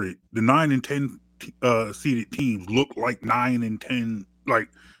started, the 9 and 10 seeded teams look like 9 and 10, like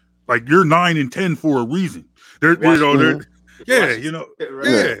you're 9 and 10 for a reason. I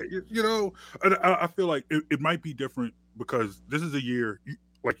feel like it might be different because this is a year.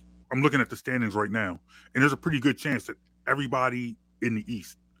 Like I'm looking at the standings right now, and there's a pretty good chance that everybody in the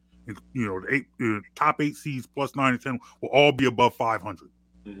East, the top 8 seeds plus 9 and 10 will all be above 500.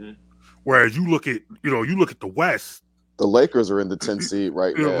 Whereas you look at the West. The Lakers are in the 10 seed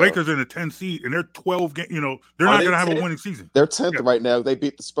right now. The Lakers are in the 10 seed, and they're 12 games. They're not going to have a winning season. They're 10th right now. They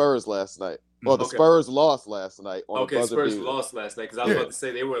beat the Spurs last night. Well, the Spurs lost last night. Spurs lost last night because I was about to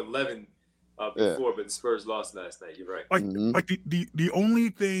say they were 11 before, but the Spurs lost last night. You're right. Like the only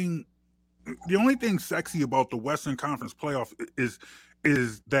thing sexy about the Western Conference playoff is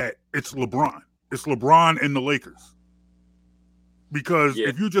that it's LeBron. It's LeBron and the Lakers. Because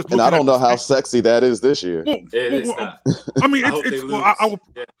if you just I don't know how sexy that is this year. It's not. I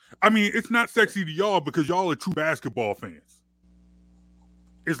mean, it's not sexy to y'all because y'all are true basketball fans.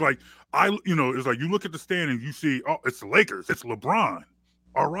 It's like it's like you look at the standings, you see, it's the Lakers, it's LeBron.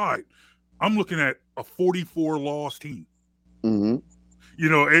 All right, I'm looking at a 44 loss team.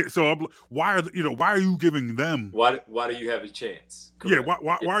 why are you giving them? Why do you have a chance? Correct. Yeah,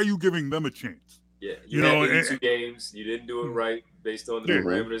 why are you giving them a chance? Yeah, you had 82 games. You didn't do it right based on the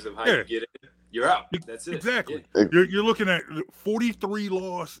parameters of how you get it. You're out. That's it. Exactly. Yeah. You're looking at 43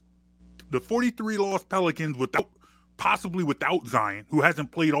 loss. The 43 loss Pelicans possibly without Zion, who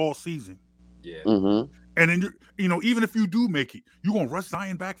hasn't played all season. Yeah. Mm-hmm. And then even if you do make it, you gonna rush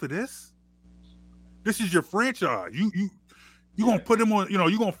Zion back for this? This is your franchise. You gonna put him on?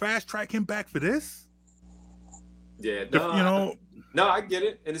 You gonna fast track him back for this? Yeah. No, I get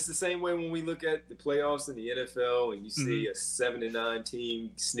it, and it's the same way when we look at the playoffs in the NFL, and you see a 7-9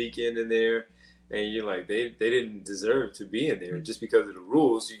 team sneak in there, and you're like, they didn't deserve to be in there just because of the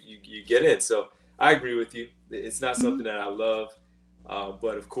rules. You get in. So I agree with you. It's not something that I love.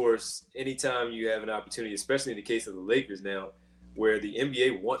 But of course, anytime you have an opportunity, especially in the case of the Lakers now, where the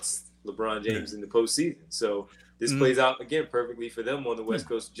NBA wants LeBron James in the postseason. So this plays out, again, perfectly for them on the West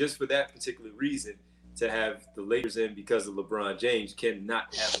Coast, just for that particular reason, to have the Lakers in because of LeBron James,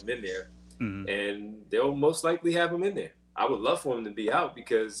 cannot have him in there. And they'll most likely have him in there. I would love for him to be out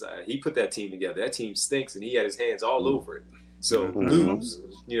because he put that team together. That team stinks, and he had his hands all over it. So lose,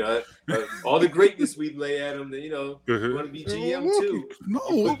 all the greatness we lay at him. You want to be GM too. No,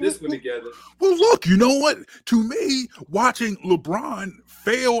 put this one together. Well, look, you know what? To me, watching LeBron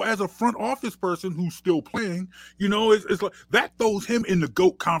fail as a front office person who's still playing, it's like that throws him in the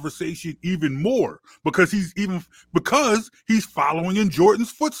GOAT conversation even more because he's following in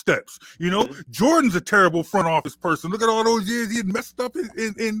Jordan's footsteps. Jordan's a terrible front office person. Look at all those years he had messed up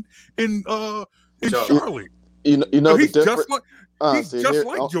in Charlotte. He's the difference. He's just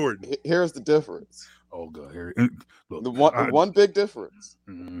like Jordan. Here's the difference. Oh, God. Look, the one big difference.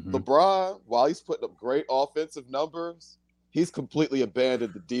 LeBron, while he's putting up great offensive numbers, he's completely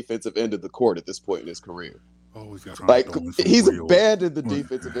abandoned the defensive end of the court at this point in his career. Oh, he's abandoned the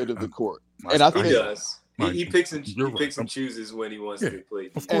defensive end of the court. And I think he does. He picks and chooses when he wants to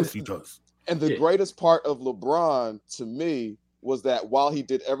play. Of course he does. And the greatest part of LeBron, to me, was that while he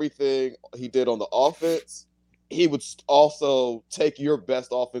did everything he did on the offense, he would also take your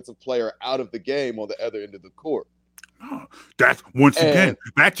best offensive player out of the game on the other end of the court. That's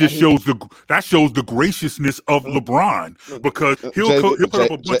that shows the graciousness of LeBron, because he'll put up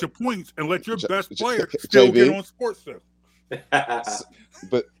a bunch of points and let your best player still get on Sports Center.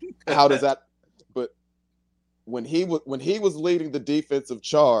 But how does that? But when he was leading the defensive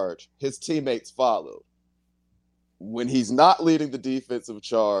charge, his teammates followed. When he's not leading the defensive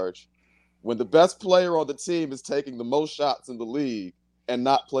charge, when the best player on the team is taking the most shots in the league and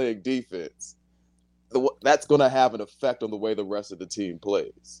not playing defense, that's going to have an effect on the way the rest of the team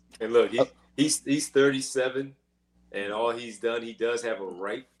plays. And look, he's 37, and all he's done, he does have a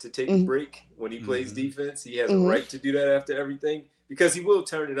right to take a break when he plays defense. He has a right to do that after everything, because he will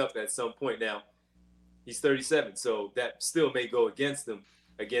turn it up at some point. Now, he's 37, so that still may go against him,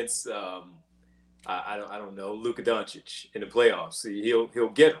 against I don't know, Luka Doncic in the playoffs. He'll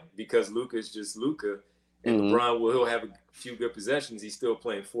get him because Luka's just Luka, and LeBron he'll have a few good possessions. He's still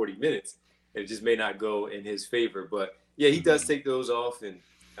playing 40 minutes, and it just may not go in his favor. But yeah, he does take those off, and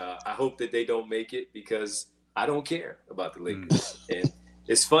I hope that they don't make it, because I don't care about the Lakers, and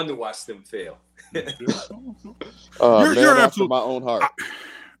it's fun to watch them fail. You're after my own heart.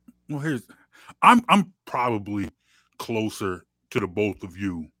 I'm probably closer to the both of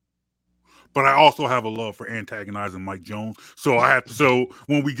you, but I also have a love for antagonizing Mike Jones. So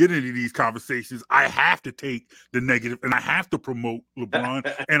when we get into these conversations, I have to take the negative, and I have to promote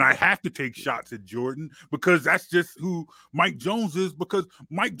LeBron, and I have to take shots at Jordan, because that's just who Mike Jones is, because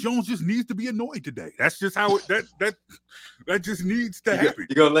Mike Jones just needs to be annoyed today. That's just how that just needs to happen.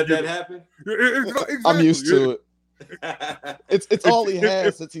 You gonna let that happen? Exactly. I'm used to it. It's all he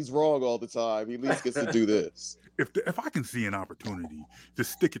has since he's wrong all the time. He at least gets to do this. If I can see an opportunity to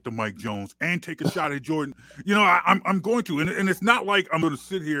stick it to Mike Jones and take a shot at Jordan, I'm going to. And it's not like I'm going to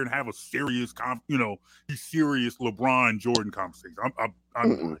sit here and have a serious, serious LeBron Jordan conversation.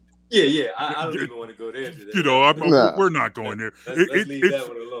 I'm Yeah. I don't even want to go there today. We're not going there. Let's leave that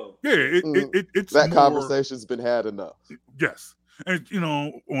one alone. Yeah, it's that conversation's been had enough. Yes. And,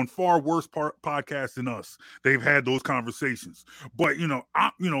 on far worse podcasts than us, they've had those conversations. But,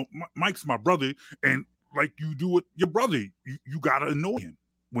 Mike's my brother, and like you do with your brother, you got to annoy him.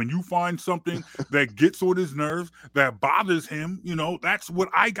 When you find something that gets on his nerves, that bothers him, that's what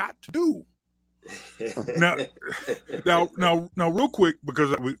I got to do. Now, real quick,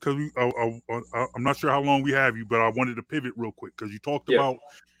 because I'm not sure how long we have you, but I wanted to pivot real quick, because you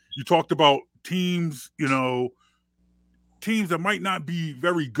talked about teams, teams that might not be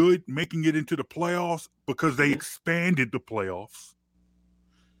very good making it into the playoffs because they expanded the playoffs.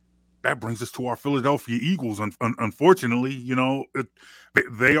 that brings us to our Philadelphia Eagles. Unfortunately, you know,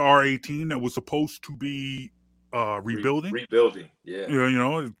 they are a team that was supposed to be rebuilding. Rebuilding, yeah. You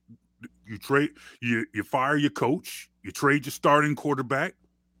know, you fire your coach, you trade your starting quarterback.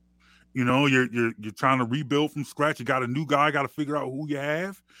 You know, you're trying to rebuild from scratch. You got a new guy, got to figure out who you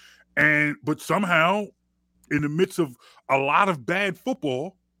have. But somehow, in the midst of a lot of bad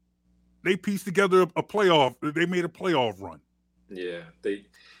football, they pieced together a playoff. They made a playoff run. Yeah, they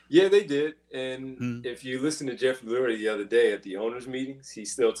did. And if you listen to Jeffrey Lurie the other day at the owners' meetings, he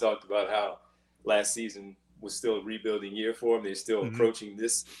still talked about how last season was still a rebuilding year for them. They're still approaching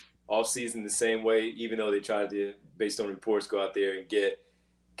this offseason the same way, even though they tried to, based on reports, go out there and get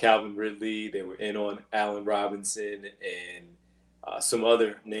Calvin Ridley. They were in on Allen Robinson and some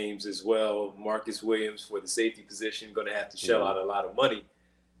other names as well. Marcus Williams for the safety position, going to have to shell out a lot of money.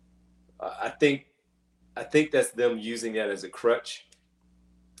 I think that's them using that as a crutch.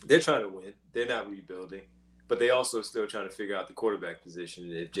 They're trying to win. They're not rebuilding, but they also still trying to figure out the quarterback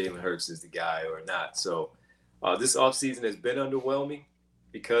position, if Jalen Hurts is the guy or not. So this offseason has been underwhelming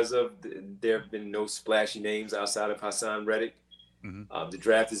because of there have been no splashy names outside of Hassan Reddick. The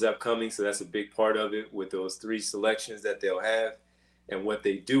draft is upcoming, so that's a big part of it with those 3 selections that they'll have and what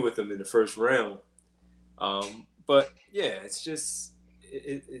they do with them in the first round. But yeah, it's just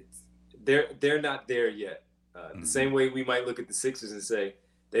they're not there yet. The same way we might look at the Sixers and say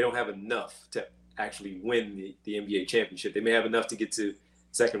they don't have enough to actually win the NBA championship. They may have enough to get to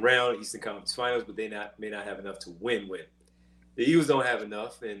second round, Eastern Conference Finals, but they may not have enough to win. The Eagles don't have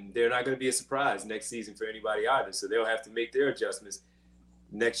enough, and they're not going to be a surprise next season for anybody either. So they'll have to make their adjustments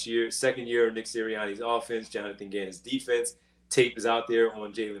next year. Second year of Nick Sirianni's offense, Jonathan Gannon's defense. Tape is out there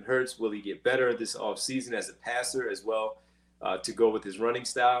on Jalen Hurts. Will he get better this offseason as a passer as well to go with his running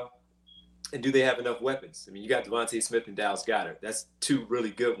style? And do they have enough weapons? I mean, you got Devontae Smith and Dallas Goedert. That's 2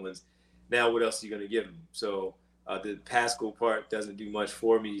 really good ones. Now what else are you going to give him? So the Pascal part doesn't do much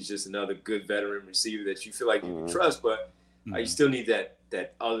for me. He's just another good veteran receiver that you feel like you can trust, but you still need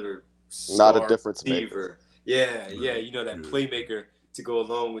that other not a difference maker. Yeah, you know, that playmaker to go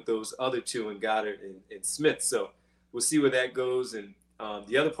along with those other 2 in Goddard and Smith. So we'll see where that goes. And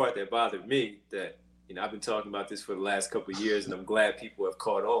the other part that bothered me that, you know, I've been talking about this for the last couple of years, and I'm glad people have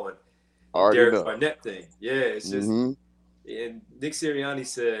caught on. Derek Barnett thing. Yeah, it's just and Nick Sirianni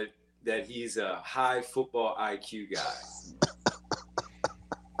said that he's a high football IQ guy.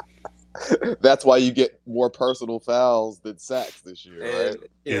 That's why you get more personal fouls than sacks this year, right?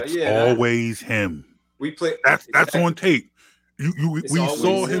 It's always him. We play. That's on tape. We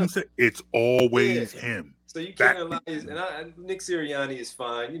saw him say it's always him. So you can't allow Nick Sirianni is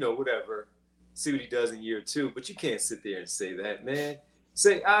fine, you know, whatever. See what he does in year 2, but you can't sit there and say that, man.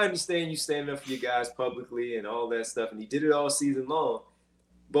 Say, I understand you standing up for your guys publicly and all that stuff, and he did it all season long.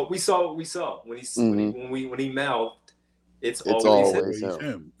 But we saw what we saw when he mouthed, it's always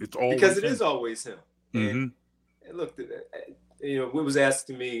him. It's always because it him. Is always him. And look, you know, what was asked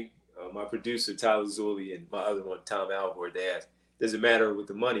to me, my producer Tyler Zulli and my other one Tom Alvord, they asked, does it matter with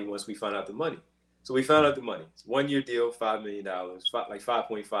the money once we find out the money? So we found out the money. It's 1-year deal, $5 million, like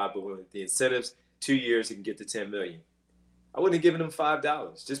 5.5, but with the incentives, 2 years, he can get to $10 million. I wouldn't have given him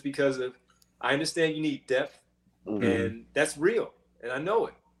 $5 just because of, I understand you need depth, and that's real, and I know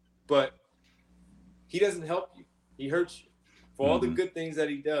it. But he doesn't help you. He hurts you. For all the good things that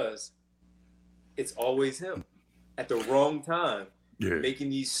he does, it's always him at the wrong time, making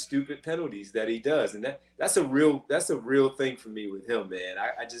these stupid penalties that he does. And that's a real thing for me with him, man.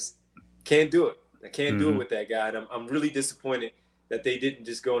 I just can't do it. I can't do it with that guy. And I'm really disappointed that they didn't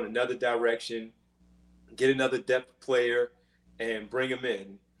just go in another direction, get another depth player, and bring him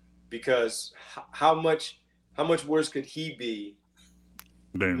in, because how much worse could he be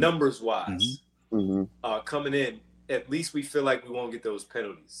numbers wise coming in? At least we feel like we won't get those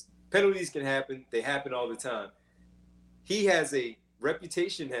penalties. Penalties can happen. They happen all the time. He has a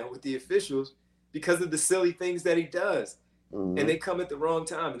reputation now with the officials because of the silly things that he does. And they come at the wrong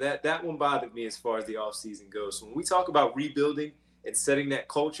time. And that one bothered me as far as the offseason goes. So when we talk about rebuilding and setting that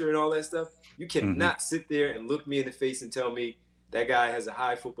culture and all that stuff, you cannot sit there and look me in the face and tell me that guy has a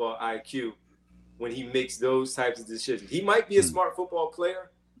high football IQ when he makes those types of decisions. He might be a smart football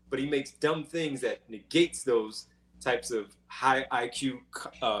player, but he makes dumb things that negates those types of high IQ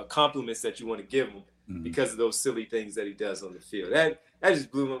compliments that you want to give him because of those silly things that he does on the field. That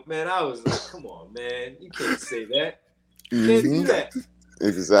just blew me. Man, I was like, come on, man. You can't say that. You can't do that.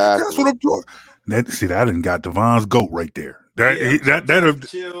 Exactly. That's what I'm talking. See, that done got Devon's goat right there. That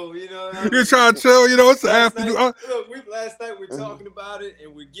chill, you know. You're trying to chill, you know. It's afternoon. Look, last night we're talking about it,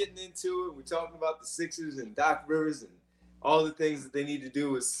 and we're getting into it. We're talking about the Sixers and Doc Rivers and all the things that they need to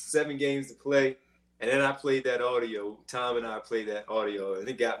do is 7 games to play. And then I played that audio. Tom and I played that audio, and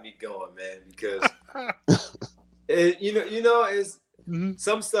it got me going, man, because it's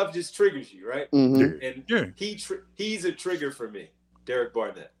some stuff just triggers you, right? And he's a trigger for me, Derek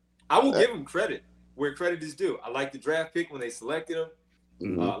Barnett. I will give him credit where credit is due. I like the draft pick when they selected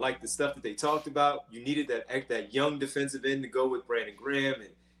him. I like the stuff that they talked about. You needed that young defensive end to go with Brandon Graham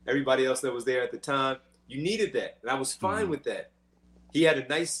and everybody else that was there at the time. You needed that, and I was fine with that. He had a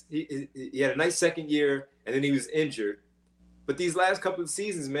nice second year, and then he was injured. But these last couple of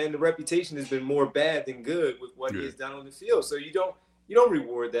seasons, man, the reputation has been more bad than good with what he has done on the field. So you don't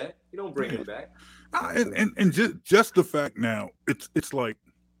reward that. You don't bring him back. And just the fact now, it's like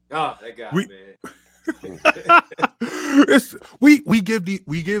that guy, man. we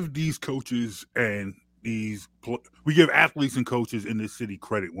give these coaches and we give athletes and coaches in this city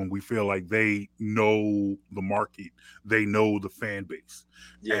credit when we feel like they know the market, they know the fan base,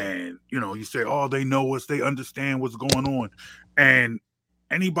 and you say, oh, they know us, they understand what's going on, and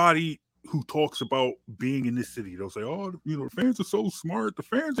anybody who talks about being in this city, they'll say, oh, the fans are so smart. The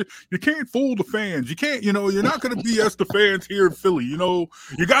fans, you can't fool the fans. You can't, you're not going to BS the fans here in Philly. You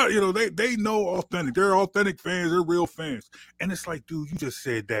got, they know authentic. They're authentic fans. They're real fans. And it's like, dude, you just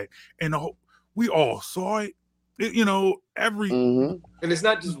said that, and we all saw it. Every and it's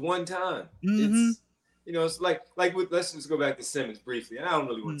not just one time. It's like let's just go back to Simmons briefly. And I don't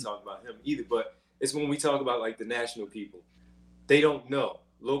really want to talk about him either, but it's when we talk about like the national people, they don't know.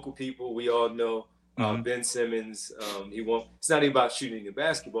 Local people, we all know Ben Simmons. It's not even about shooting the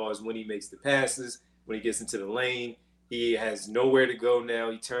basketball. It's when he makes the passes, when he gets into the lane, he has nowhere to go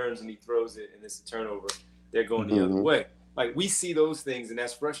now. He turns and he throws it, and it's a turnover. They're going the other way. Like, we see those things, and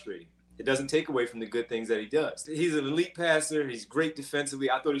that's frustrating. It doesn't take away from the good things that he does. He's an elite passer. He's great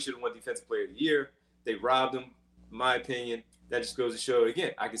defensively. I thought he should have won Defensive Player of the Year. They robbed him, in my opinion. That just goes to show,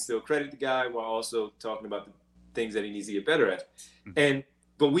 again, I can still credit the guy while also talking about the things that he needs to get better at.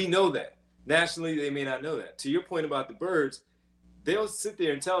 But we know that. Nationally, they may not know that. To your point about the Birds, they'll sit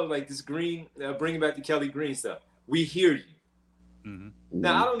there and tell like this Green, bringing back the Kelly Green stuff. We hear you.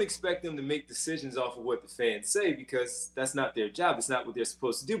 Now, I don't expect them to make decisions off of what the fans say because that's not their job. It's not what they're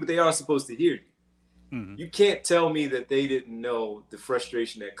supposed to do, but they are supposed to hear you. You can't tell me that they didn't know the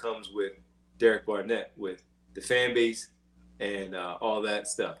frustration that comes with Derek Barnett, with the fan base and all that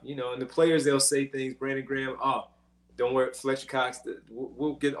stuff. And the players, they'll say things, Brandon Graham, don't worry, Fletcher Cox,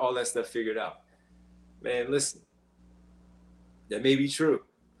 we'll get all that stuff figured out. Man, listen, that may be true,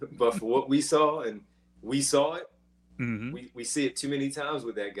 but for what we saw, and we saw it, we see it too many times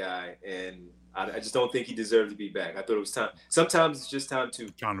with that guy, and I just don't think he deserved to be back. I thought it was time. Sometimes it's just time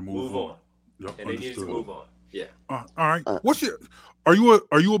to move on. Yep, and they needed to move on. Yeah. All right. Are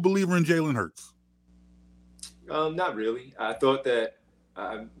you a believer in Jalen Hurts? Not really. I thought that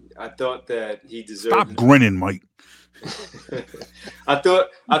he deserved. Stop grinning, Mike. I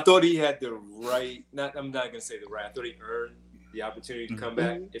thought he had the right. I'm not gonna say the right. I thought he earned the opportunity to come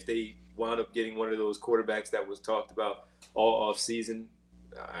back. If they wound up getting one of those quarterbacks that was talked about all off season,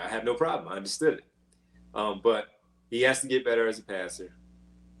 I have no problem. I understood it. But he has to get better as a passer.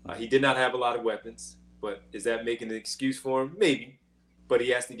 He did not have a lot of weapons, but is that making an excuse for him? Maybe, but he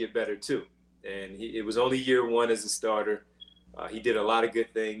has to get better too. And it was only year one as a starter. He did a lot of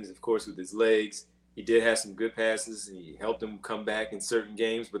good things, of course, with his legs. He did have some good passes, and he helped them come back in certain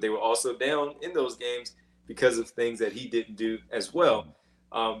games, but they were also down in those games because of things that he didn't do as well.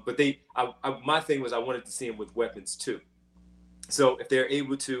 But my thing was I wanted to see him with weapons too. So if they're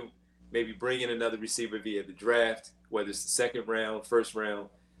able to maybe bring in another receiver via the draft, whether it's the second round, first round,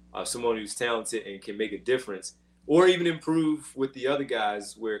 someone who's talented and can make a difference, or even improve with the other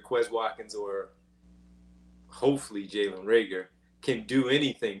guys where Quez Watkins or hopefully Jalen Reagor can do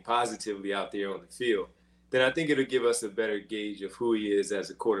anything positively out there on the field, then I think it'll give us a better gauge of who he is as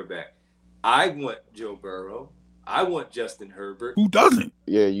a quarterback. I want Joe Burrow. I want Justin Herbert. Who doesn't?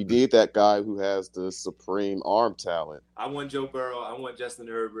 Yeah, you need that guy who has the supreme arm talent. I want Joe Burrow. I want Justin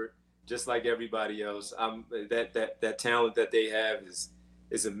Herbert, just like everybody else. That talent that they have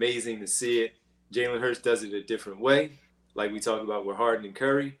is amazing to see it. Jalen Hurts does it a different way, like we talked about with Harden and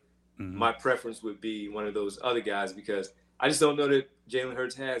Curry. My preference would be one of those other guys because I just don't know that Jalen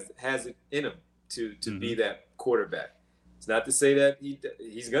Hurts has it in him to be that quarterback. It's not to say that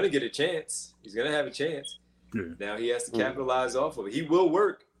he's going to get a chance. He's going to have a chance. Yeah. Now he has to capitalize off of it. He will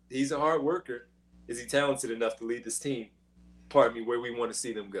work. He's a hard worker. Is he talented enough to lead this team? Pardon me, where we want to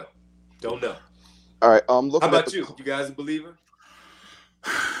see them go? Don't know. All right. How about you? You guys a believer?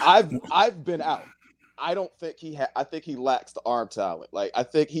 I've been out. I don't think I think he lacks the arm talent. Like, I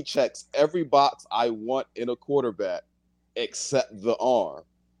think he checks every box I want in a quarterback, except the arm.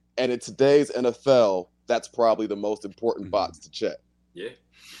 And in today's NFL, that's probably the most important box to check. Yeah.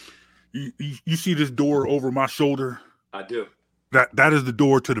 You see this door over my shoulder? I do. That is the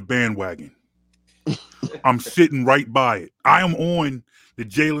door to the bandwagon. I'm sitting right by it. I am on the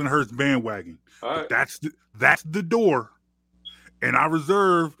Jalen Hurts bandwagon. All right. That's the door, and I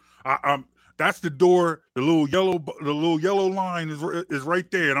reserve. That's the door. The little yellow line is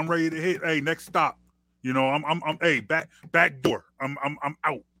right there, and I'm ready to hit. Hey, next stop. You know, I'm hey, back door. I'm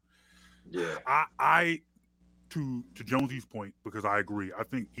out. Yeah. I to Jonesy's point, because I agree. I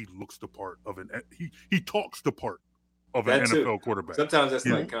think he looks the part of he talks the part of an NFL quarterback. Sometimes that's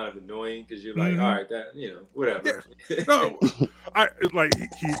like kind of annoying because you're like, all right, that, you know, whatever. Yeah. No,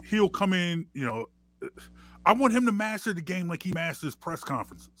 he'll come in, you know. I want him to master the game like he masters press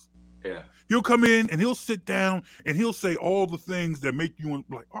conferences. Yeah. He'll come in and he'll sit down and he'll say all the things that make you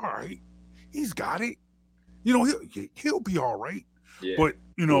like, all right, he's got it. You know, he'll be all right. Yeah. But,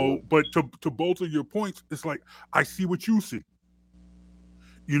 you know, but to both of your points, it's like, I see what you see.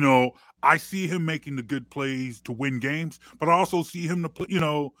 You know, I see him making the good plays to win games, but I also see him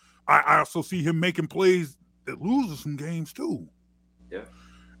I also see him making plays that loses some games too. Yeah.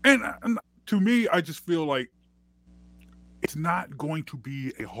 And to me, I just feel like it's not going to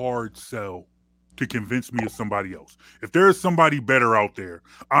be a hard sell to convince me of somebody else. If there is somebody better out there,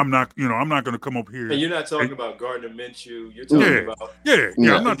 I'm not going to come up here. And you're not talking about Gardner Minshew. You're talking about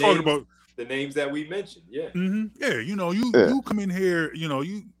I'm not talking about the names that we mentioned. Yeah. Mm-hmm. Yeah. You know, you come in here, you know,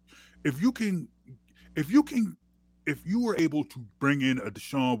 if you were able to bring in a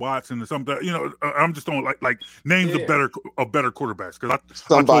Deshaun Watson or something, you know, I'm just throwing like names of better quarterbacks, because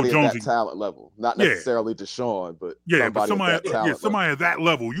somebody at that talent level, not necessarily Deshaun, but somebody at that talent somebody at that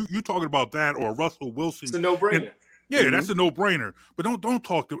level. You talking about that or Russell Wilson? It's a no-brainer. That's a no-brainer. But don't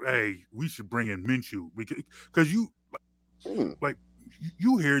talk to we should bring in Minshew because you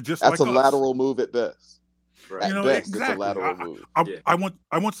hear just that's like a lateral move at best. Right. At best, exactly. It's a lateral move. I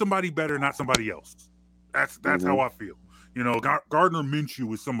want somebody better, not somebody else. That's how I feel. You know, Gardner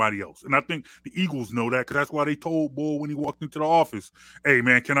Minshew is somebody else. And I think the Eagles know that, because that's why they told Bull when he walked into the office, hey,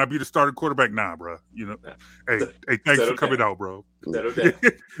 man, can I be the starting quarterback? Nah, bro. You know, hey, thanks for coming out, bro. Yeah.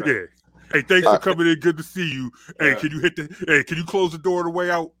 Hey, thanks for coming in. Good to see you. Hey, can you close the door on the way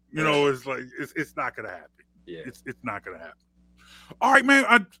out? You know, it's like, it's not going to happen. Yeah. It's not going to happen. All right,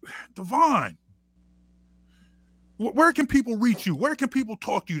 man. Devon, where can people reach you? Where can people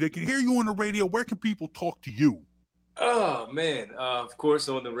talk to you? They can hear you on the radio. Where can people talk to you? Oh, man. Of course,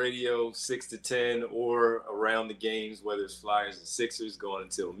 on the radio, 6 to 10, or around the games, whether it's Flyers and Sixers, going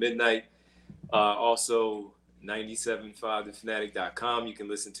until midnight. Also, 97.5thefanatic.com. You can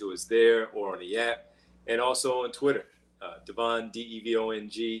listen to us there or on the app. And also on Twitter, Devon,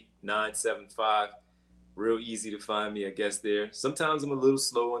 DEVONG 975. Real easy to find me, I guess, there. Sometimes I'm a little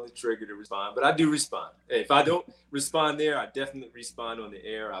slow on the trigger to respond, but I do respond. If I don't respond there, I definitely respond on the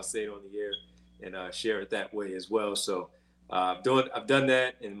air. I'll say it on the air and share it that way as well. So I've done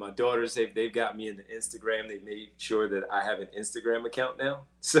that, and my daughters, they've got me in the Instagram. They made sure that I have an Instagram account now.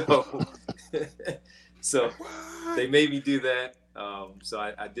 So they made me do that. So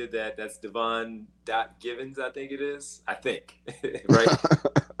I did that. That's Devon.Givens, I think it is. I think, right?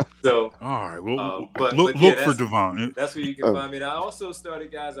 So, all right. Well, look for Devon. That's where you can find me. And I also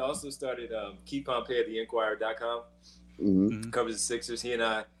started Keith Pompey at theinquirer.com. Mm-hmm. Covers the Sixers. He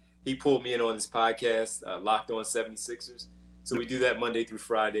pulled me in on this podcast, Locked On 76ers. So we do that Monday through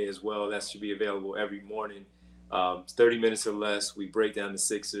Friday as well. That should be available every morning. 30 minutes or less. We break down the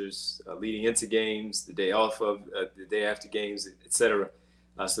Sixers leading into games, the day off of, the day after games, etc.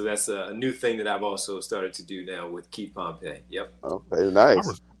 So that's a new thing that I've also started to do now with Keith Pompey. Yep. Okay,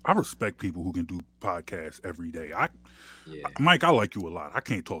 nice. I respect people who can do podcasts every day. Mike, I like you a lot. I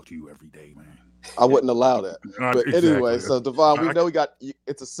can't talk to you every day, man. I wouldn't allow that. But exactly. Anyway, so Devon, we know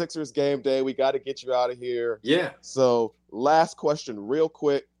it's a Sixers game day. We got to get you out of here. Yeah. So last question, real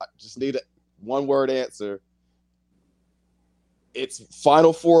quick. I just need a one-word answer. It's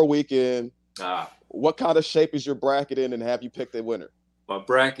Final Four weekend. What kind of shape is your bracket in, and have you picked a winner? My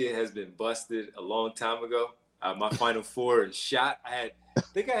bracket has been busted a long time ago. My Final Four is shot. I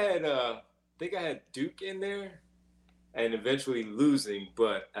think I had Duke in there, and eventually losing,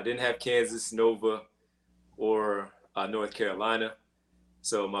 but I didn't have Kansas, Nova, or North Carolina.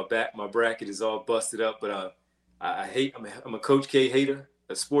 So my bracket is all busted up. But I'm a Coach K hater,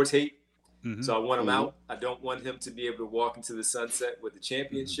 a sports hate. Mm-hmm. So I want him out. I don't want him to be able to walk into the sunset with the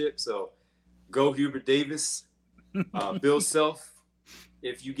championship. So go Hubert Davis, Bill Self.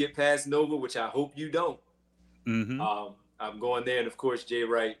 If you get past Nova, which I hope you don't, mm-hmm. I'm going there. And of course, Jay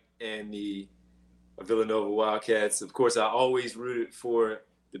Wright and the Villanova Wildcats. Of course, I always rooted for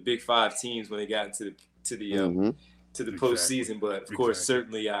the Big Five teams when they got into the postseason. But of course,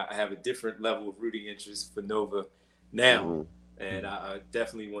 certainly I have a different level of rooting interest for Nova now, and I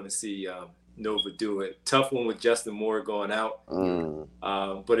definitely want to see Nova do it. Tough one with Justin Moore going out.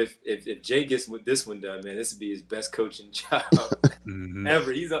 But if Jay gets with this one done, man, this would be his best coaching job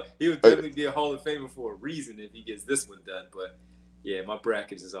ever. He would definitely be a Hall of Famer for a reason if he gets this one done. But yeah, my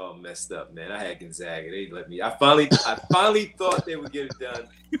bracket is all messed up, man. I had Gonzaga. They let me. I finally thought they would get it done.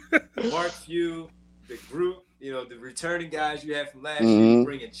 Mark Few, the group, the returning guys you had from last year,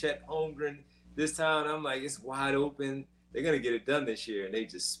 bringing Chet Holmgren this time. I'm like, it's wide open. They're gonna get it done this year, and they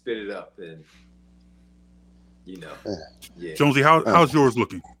just spit it up, and yeah. Jonesy, how's yours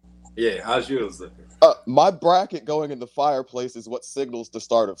looking? Yeah, how's yours looking? My bracket going in the fireplace is what signals the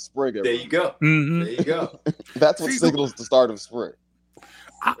start of spring. There you go. There you go. That's what signals the start of spring.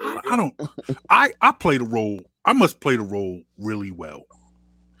 I play the role. I must play the role really well,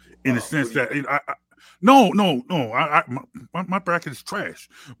 in the sense that my bracket is trash,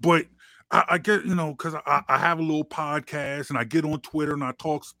 but I get, because I have a little podcast and I get on Twitter and I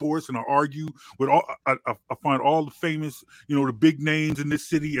talk sports and I argue with I find all the famous, the big names in this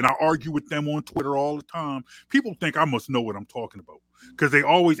city, and I argue with them on Twitter all the time. People think I must know what I'm talking about because they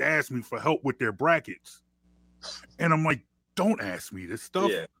always ask me for help with their brackets. And I'm like, don't ask me this stuff.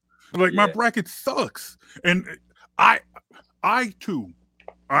 Yeah. My bracket sucks. And I too,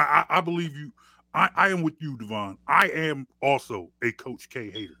 I believe you. I am with you, Devon. I am also a Coach K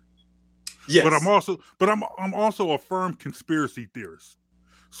hater. Yes. But I'm also a firm conspiracy theorist.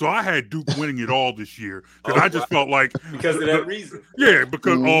 So I had Duke winning it all this year because I just felt like because of that reason. Yeah,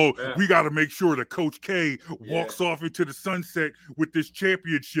 because we got to make sure that Coach K walks off into the sunset with this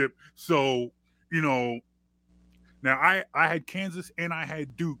championship. So now I had Kansas and I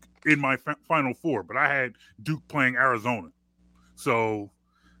had Duke in my Final Four, but I had Duke playing Arizona. So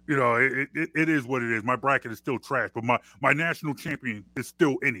it is what it is. My bracket is still trash, but my national champion is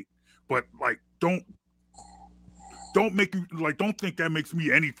still in it. But don't make you don't think that makes me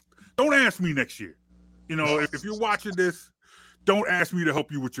any. Don't ask me next year. If you're watching this, don't ask me to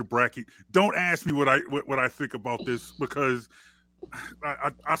help you with your bracket. Don't ask me what I think about this because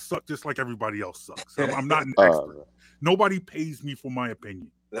I suck just like everybody else sucks. I'm not an expert. Nobody pays me for my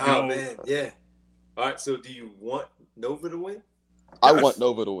opinion. Oh man, yeah. All right. So do you want Nova to win? I want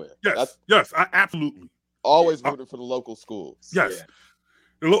Nova to win. Yes, I absolutely. Always rooting for the local schools. Yes. Yeah.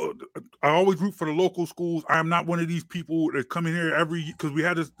 I always root for the local schools. I am not one of these people that come in here because we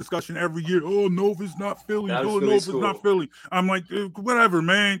had this discussion every year. Oh, Nova's not Philly. Nova's not Philly. I'm like, whatever,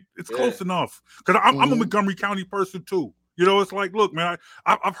 man. It's close enough. Because I'm a Montgomery County person too. It's like, look, man,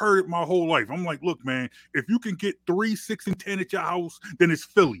 I've heard it my whole life. I'm like, look, man, if you can get 3, 6, and 10 at your house, then it's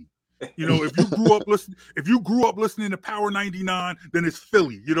Philly. If you grew up listening to Power 99, then it's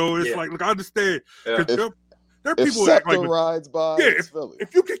Philly. It's like, look, I understand. There are people that like rides by. Yeah,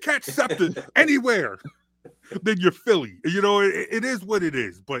 if you can catch SEPTA anywhere, then you're Philly. It is what it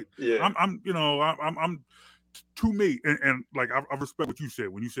is. But I'm to me, and I respect what you said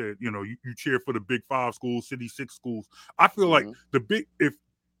when you said you cheer for the Big Five schools, City 6 schools. I feel like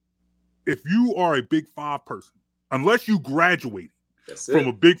if you are a Big Five person, unless you graduated from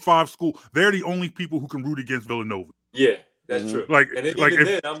a Big Five school, they're the only people who can root against Villanova. Yeah. That's true. And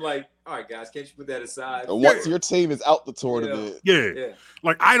then I'm like, all right, guys, can't you put that aside? And once your team is out the tournament,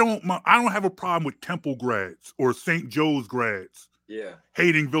 I don't have a problem with Temple grads or St. Joe's grads,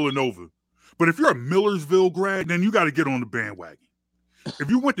 hating Villanova. But if you're a Millersville grad, then you got to get on the bandwagon. If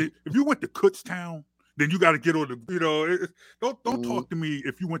you went to Kutztown, then you got to get on the. Don't talk to me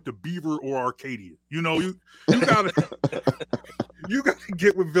if you went to Beaver or Arcadia. You got to. You got to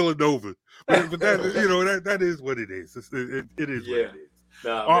get with Villanova, but that that is what it is. It is what it is.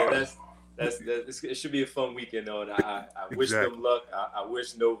 No, man, it should be a fun weekend though. And I wish them luck. I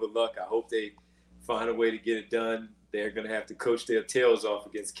wish Nova luck. I hope they find a way to get it done. They're gonna have to coach their tails off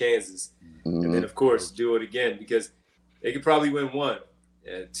against Kansas, and then of course do it again because they could probably win 1.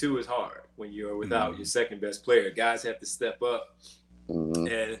 2 is hard when you're without your second best player. Guys have to step up,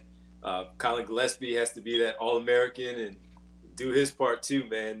 and Colin Gillespie has to be that All-American and do his part too,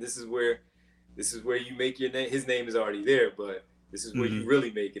 man. This is where you make your name. His name is already there, but this is where you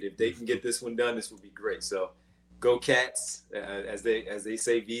really make it. If they can get this one done, this would be great. So go Cats, as they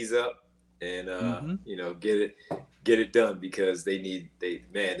say, V's up, and get it done because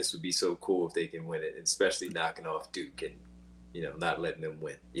this would be so cool if they can win it, especially knocking off Duke and not letting them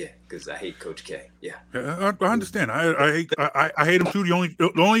win. Yeah, because I hate Coach K. Yeah, I understand. I hate him too.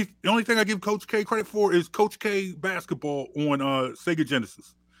 The only thing I give Coach K credit for is Coach K basketball on Sega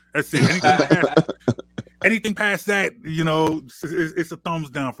Genesis. That's it. Anything past that, it's a thumbs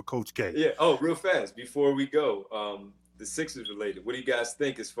down for Coach K. Yeah. Oh, real fast before we go, the Sixers related. What do you guys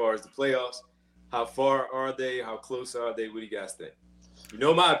think as far as the playoffs? How far are they? How close are they? What do you guys think? You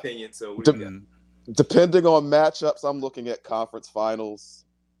know my opinion, so what do you got? Depending on matchups, I'm looking at conference finals.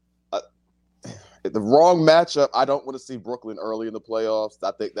 The wrong matchup, I don't want to see Brooklyn early in the playoffs.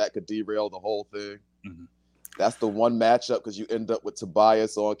 I think that could derail the whole thing. Mm-hmm. That's the one matchup because you end up with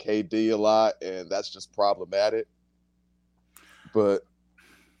Tobias on KD a lot, and that's just problematic. But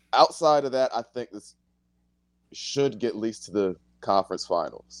outside of that, I think this should get at least to the conference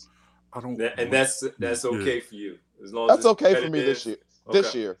finals. That's okay for you, as long as that's okay for me this year. Okay.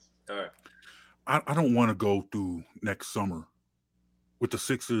 This year, all right. I don't want to go through next summer with the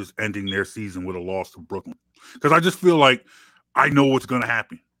Sixers ending their season with a loss to Brooklyn, because I just feel like I know what's going to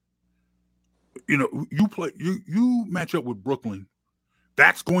happen. You match up with Brooklyn.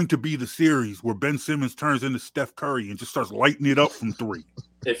 That's going to be the series where Ben Simmons turns into Steph Curry and just starts lighting it up from three.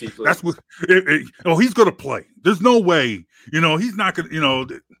 If he plays. That's what. He's going to play. There's no way. He's not going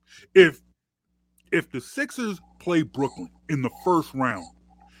to. If the Sixers play Brooklyn in the first round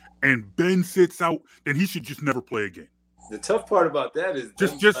and Ben sits out, then he should just never play again. The tough part about that is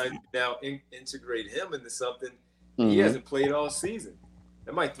just now integrate him into something he hasn't played all season.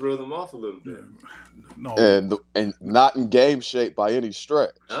 That might throw them off a little bit. No, and not in game shape by any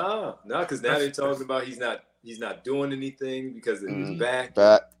stretch. No, because now they're talking about he's not doing anything because of his back,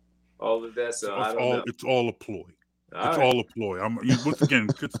 all of that. So I don't know. It's all a ploy. All a ploy. Once again,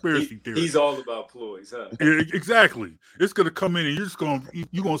 conspiracy theory. He's all about ploys, huh? Yeah, exactly. It's gonna come in, and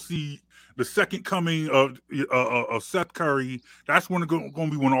you're gonna see the second coming of Seth Curry. That's when it's going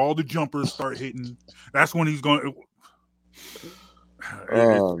to be when all the jumpers start hitting. That's when he's going.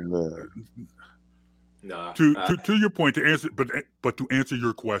 Oh man. Nah. To your point, to answer, but to answer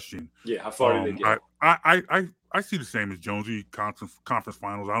your question. Yeah, how far did they get? I see the same as Jonesy conference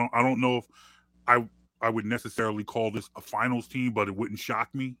finals. I don't know if I would necessarily call this a finals team, but it wouldn't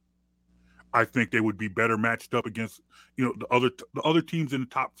shock me. I think they would be better matched up against the other teams in the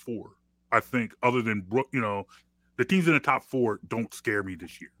top four. I think other than the teams in the top four don't scare me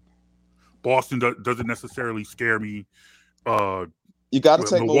this year. Boston doesn't necessarily scare me. You got to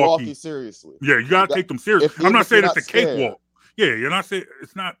take Milwaukee seriously. Yeah, you got to take them seriously. I'm not saying it's a cakewalk. Yeah, you're not saying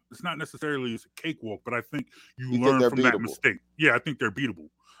it's not necessarily a cakewalk, but I think you learn from that mistake. Yeah, I think they're beatable.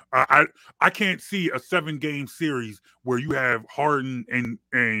 I can't see a 7-game series where you have Harden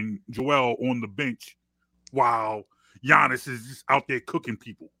and Joel on the bench while Giannis is just out there cooking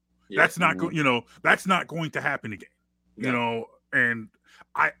people. Yeah. That's not that's not going to happen again. Yeah. And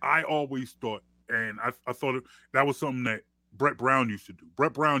I always thought, and I thought that was something that Brett Brown used to do.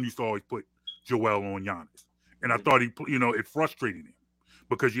 Brett Brown used to always put Joel on Giannis, and I thought it frustrated him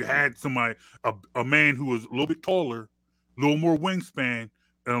because you had somebody, a man who was a little bit taller, a little more wingspan,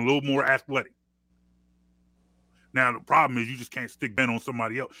 and a little more athletic. Now the problem is you just can't stick Ben on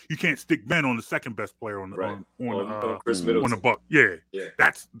somebody else. You can't stick Ben on the second best player on Chris Middleton. On the Bucks. Yeah.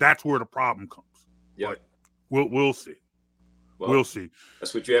 That's where the problem comes. Yeah, we'll see. We'll see.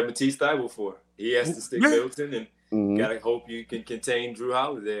 That's what you have Matisse Thybulle for. He has to stick Middleton, and gotta hope you can contain Drew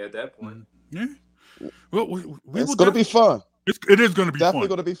Holiday at that point. Yeah. Well, it's going to be fun. It is going to be definitely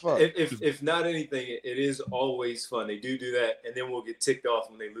going to be fun. If not anything, it is always fun. They do that, and then we'll get ticked off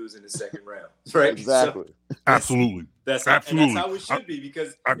when they lose in the second round. Right? Exactly. So, absolutely. That's how it should be,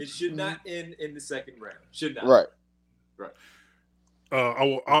 because it should not end in the second round. Should not. Right.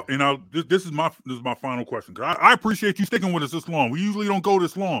 This is my final question. I appreciate you sticking with us this long. We usually don't go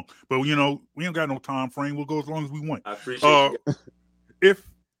this long, but we ain't got no time frame. We'll go as long as we want. I appreciate it. If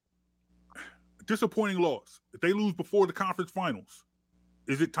disappointing loss, if they lose before the conference finals,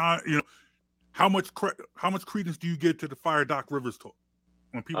 is it time? How much credence do you give to the Fire Doc Rivers talk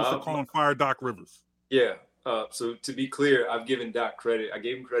when people start calling Fire Doc Rivers? Yeah. So to be clear, I've given Doc credit. I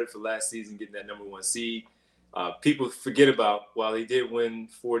gave him credit for last season getting that number 1 seed. People forget about, while he did win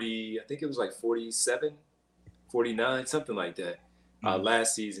 40, I think it was like 47, 49, something like that.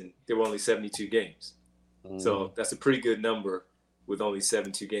 Last season, there were only 72 games. So that's a pretty good number with only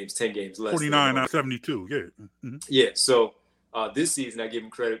 72 games, 10 games less. 49 out of 72, yeah. Mm-hmm. Yeah, so this season I give him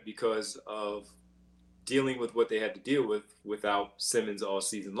credit because of dealing with what they had to deal with without Simmons all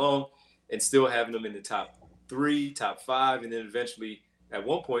season long, and still having them in the top 3, top 5, and then eventually at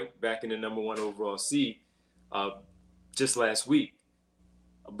one point back in the number 1 overall seed just last week.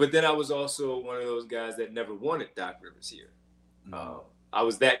 But then I was also one of those guys that never wanted Doc Rivers here. I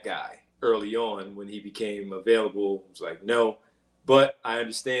was that guy early on when he became available. I was like, no, but I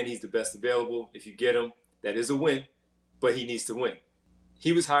understand he's the best available. If you get him, that is a win, but he needs to win.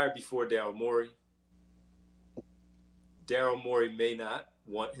 he was hired before Daryl Morey. Daryl Morey may not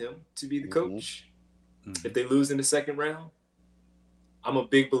want him to be the coach if they lose in the second round. I'm a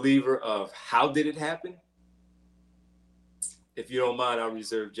big believer of how did it happen. If you don't mind, I'll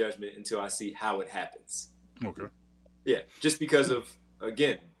reserve judgment until I see how it happens. Okay. Yeah, just because of,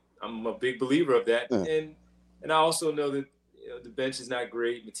 again, I'm a big believer of that. And I also know that the bench is not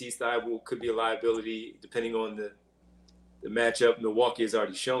great. Matisse Thybulle could be a liability depending on the matchup. Milwaukee has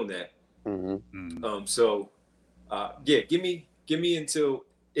already shown that. Give me until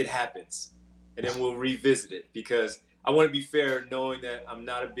it happens, and then we'll revisit it, because I want to be fair, knowing that I'm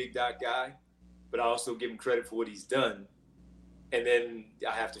not a big Doc guy, but I also give him credit for what he's done. And then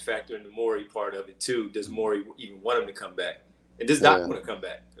I have to factor in the Morey part of it too. Does Morey even want him to come back? And does Doc want to come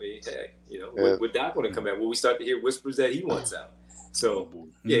back? I mean, would Doc want to come back? Will we start to hear whispers that he wants out? So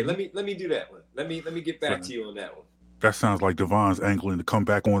let me do that one. Let me get back to you on that one. That sounds like Devon's angling to come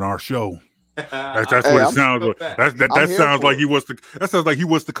back on our show. That's what it sounds like. That sounds like he wants to. That sounds like he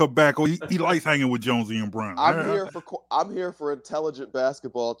wants to come back. Or he likes hanging with Jonesy and Brown. I'm here for intelligent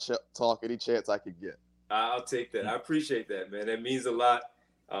basketball talk any chance I can get. I'll take that. I appreciate that, man. That means a lot.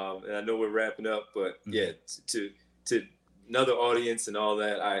 And I know we're wrapping up, but to another audience and all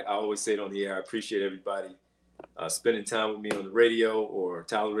that, I always say it on the air. I appreciate everybody spending time with me on the radio or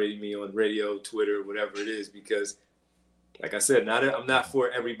tolerating me on the radio, Twitter, whatever it is, because, like I said, I'm not for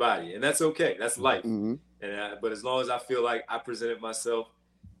everybody, and that's okay. That's life. But as long as I feel like I presented myself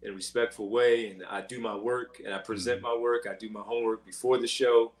in a respectful way, and I do my work, and I present my work, I do my homework before the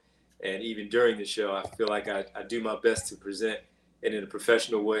show, and even during the show, I feel like I do my best to present it in a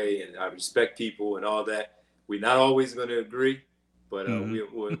professional way, and I respect people and all that. We're not always going to agree, but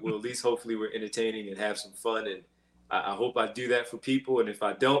we'll at least hopefully we're entertaining and have some fun. And I hope I do that for people. And if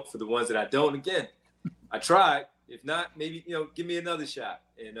I don't, for the ones that I don't, again, I tried. If not, maybe, give me another shot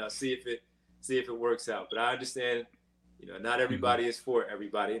and see if it works out. But I understand, not everybody is for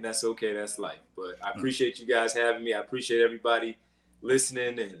everybody, and that's okay. That's life. But I appreciate you guys having me. I appreciate everybody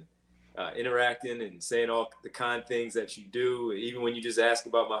listening and interacting and saying all the kind things that you do, even when you just ask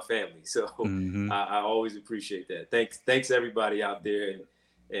about my family. So I always appreciate that. Thanks everybody out there,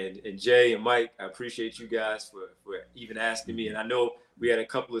 and Jay and Mike, I appreciate you guys for even asking me. And I know we had a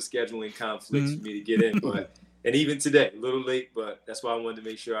couple of scheduling conflicts for me to get in, and even today, a little late, but that's why I wanted to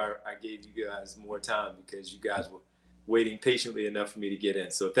make sure I gave you guys more time, because you guys were waiting patiently enough for me to get in.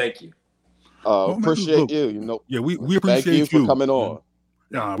 So thank you. Appreciate you. Yeah, we appreciate you for coming on.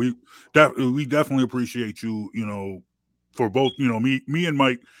 Yeah, we definitely appreciate you, for both, me and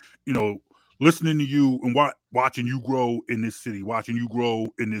Mike, listening to you and watching you grow in this city, watching you grow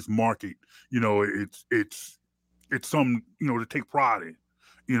in this market. It's something, to take pride in.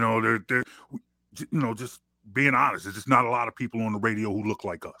 Just being honest, there's just not a lot of people on the radio who look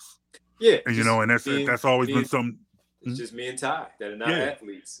like us. Yeah, and that's always been something. It's just me and Ty that are not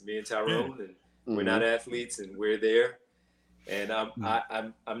athletes. Me and Tyrone, and we're not athletes, and we're there. And I'm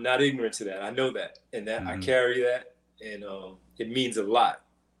not ignorant to that. I know that, and that I carry that, and it means a lot.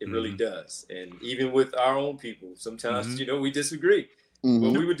 It really does. And even with our own people, sometimes we disagree.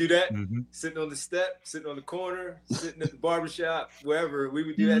 But we would do that, sitting on the step, sitting on the corner, sitting at the barbershop, wherever. We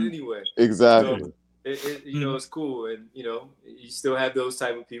would do that anyway. Exactly. So it's cool, and you still have those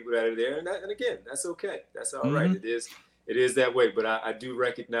type of people that are there, and again, that's okay. That's all right. It is that way. But I do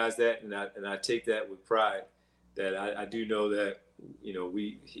recognize that, and I take that with pride. That I do know that,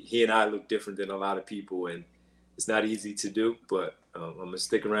 he and I look different than a lot of people, and it's not easy to do, but I'm going to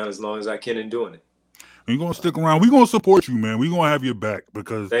stick around as long as I can in doing it. You're going to stick around. We're going to support you, man. We're going to have your back,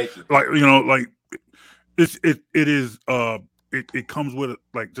 because thank you. It comes with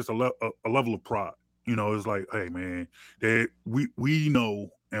just a level of pride. It's like, hey, man, we know,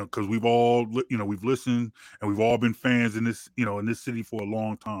 and because we've all, we've listened and we've all been fans in this, in this city for a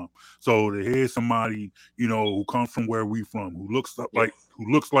long time. So to hear somebody, who comes from where we from, who looks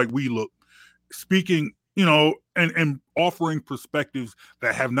like we look, speaking, and offering perspectives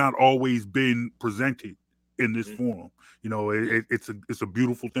that have not always been presented in this forum. It's a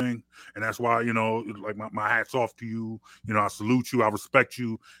beautiful thing, and that's why my hat's off to you. I salute you, I respect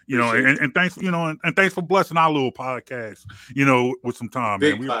you. And thanks, and thanks for blessing our little podcast. With some time,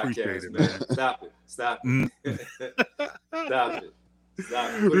 big man. We podcast, appreciate it, man. Stop it! Stop it!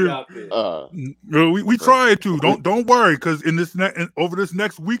 Put it out there. We try to. Don't worry, because over this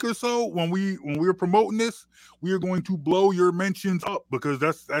next week or so, when we're promoting this, we are going to blow your mentions up, because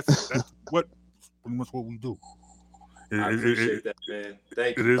that's what pretty much what we do. I appreciate that, man.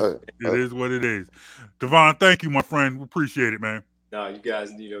 Thank you. It is what it is. Devon, thank you, my friend. We appreciate it, man. No, you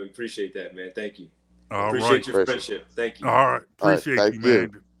guys, appreciate that, man. Thank you. Appreciate your friendship. Thank you. All right. Appreciate you,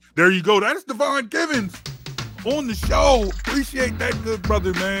 man. There you go. That's Devon Givens on the show. Appreciate that good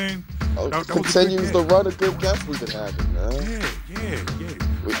brother, man. That continues the run of good guests we've been having, man. Yeah.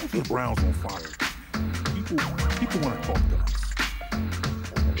 The Browns on fire. People want to talk to us.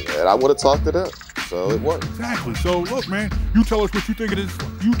 And I want to talk to them. So it works. Exactly. So look, man, you tell us what you think of this.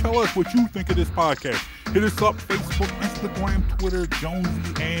 You tell us what you think of this podcast. Hit us up, Facebook, Instagram, Twitter,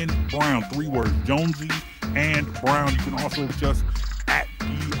 Jonesy and Brown. 3 words, Jonesy and Brown. You can also just at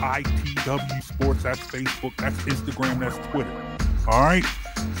BITW Sports. That's Facebook, that's Instagram, that's Twitter. All right.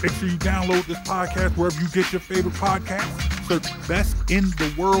 Make sure you download this podcast wherever you get your favorite podcast. Search Best in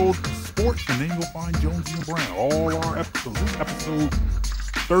the World Sports, and then you'll find Jonesy and Brown. All our episodes. This is episode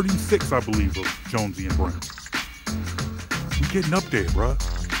 36, I believe, of Jonesy and Brown. We getting up there, bro.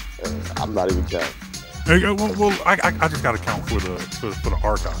 I'm not even counting. Well, I just got to count for the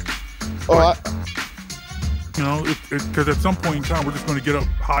archive. Because at some point in time, we're just going to get up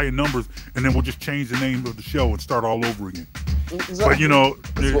high in numbers, and then we'll just change the name of the show and start all over again. Exactly. But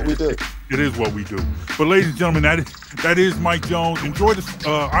that's what we do. It is what we do. But ladies and gentlemen, that is Mike Jones. Enjoy this.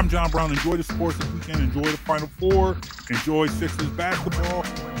 I'm John Brown. Enjoy the sports this weekend. Enjoy the Final Four. Enjoy Sixers basketball.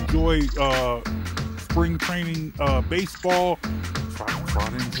 Enjoy spring training baseball. Try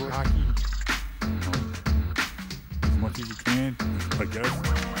to enjoy hockey as much as you can, I guess.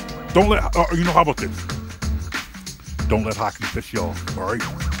 Don't let. How about this? Don't let hockey piss you off. All right.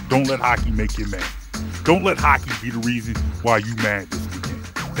 Don't let hockey make you mad. Don't let hockey be the reason why you mad this weekend.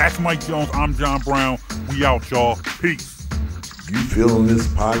 That's Mike Jones. I'm John Brown. We out, y'all. Peace. You feeling this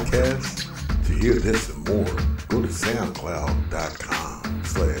podcast? To hear this and more, go to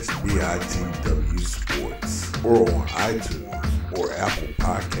SoundCloud.com/BITW Sports or on iTunes or Apple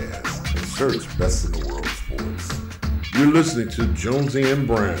Podcasts and search Best in the World Sports. You're listening to Jonesy and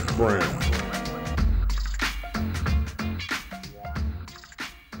Brown.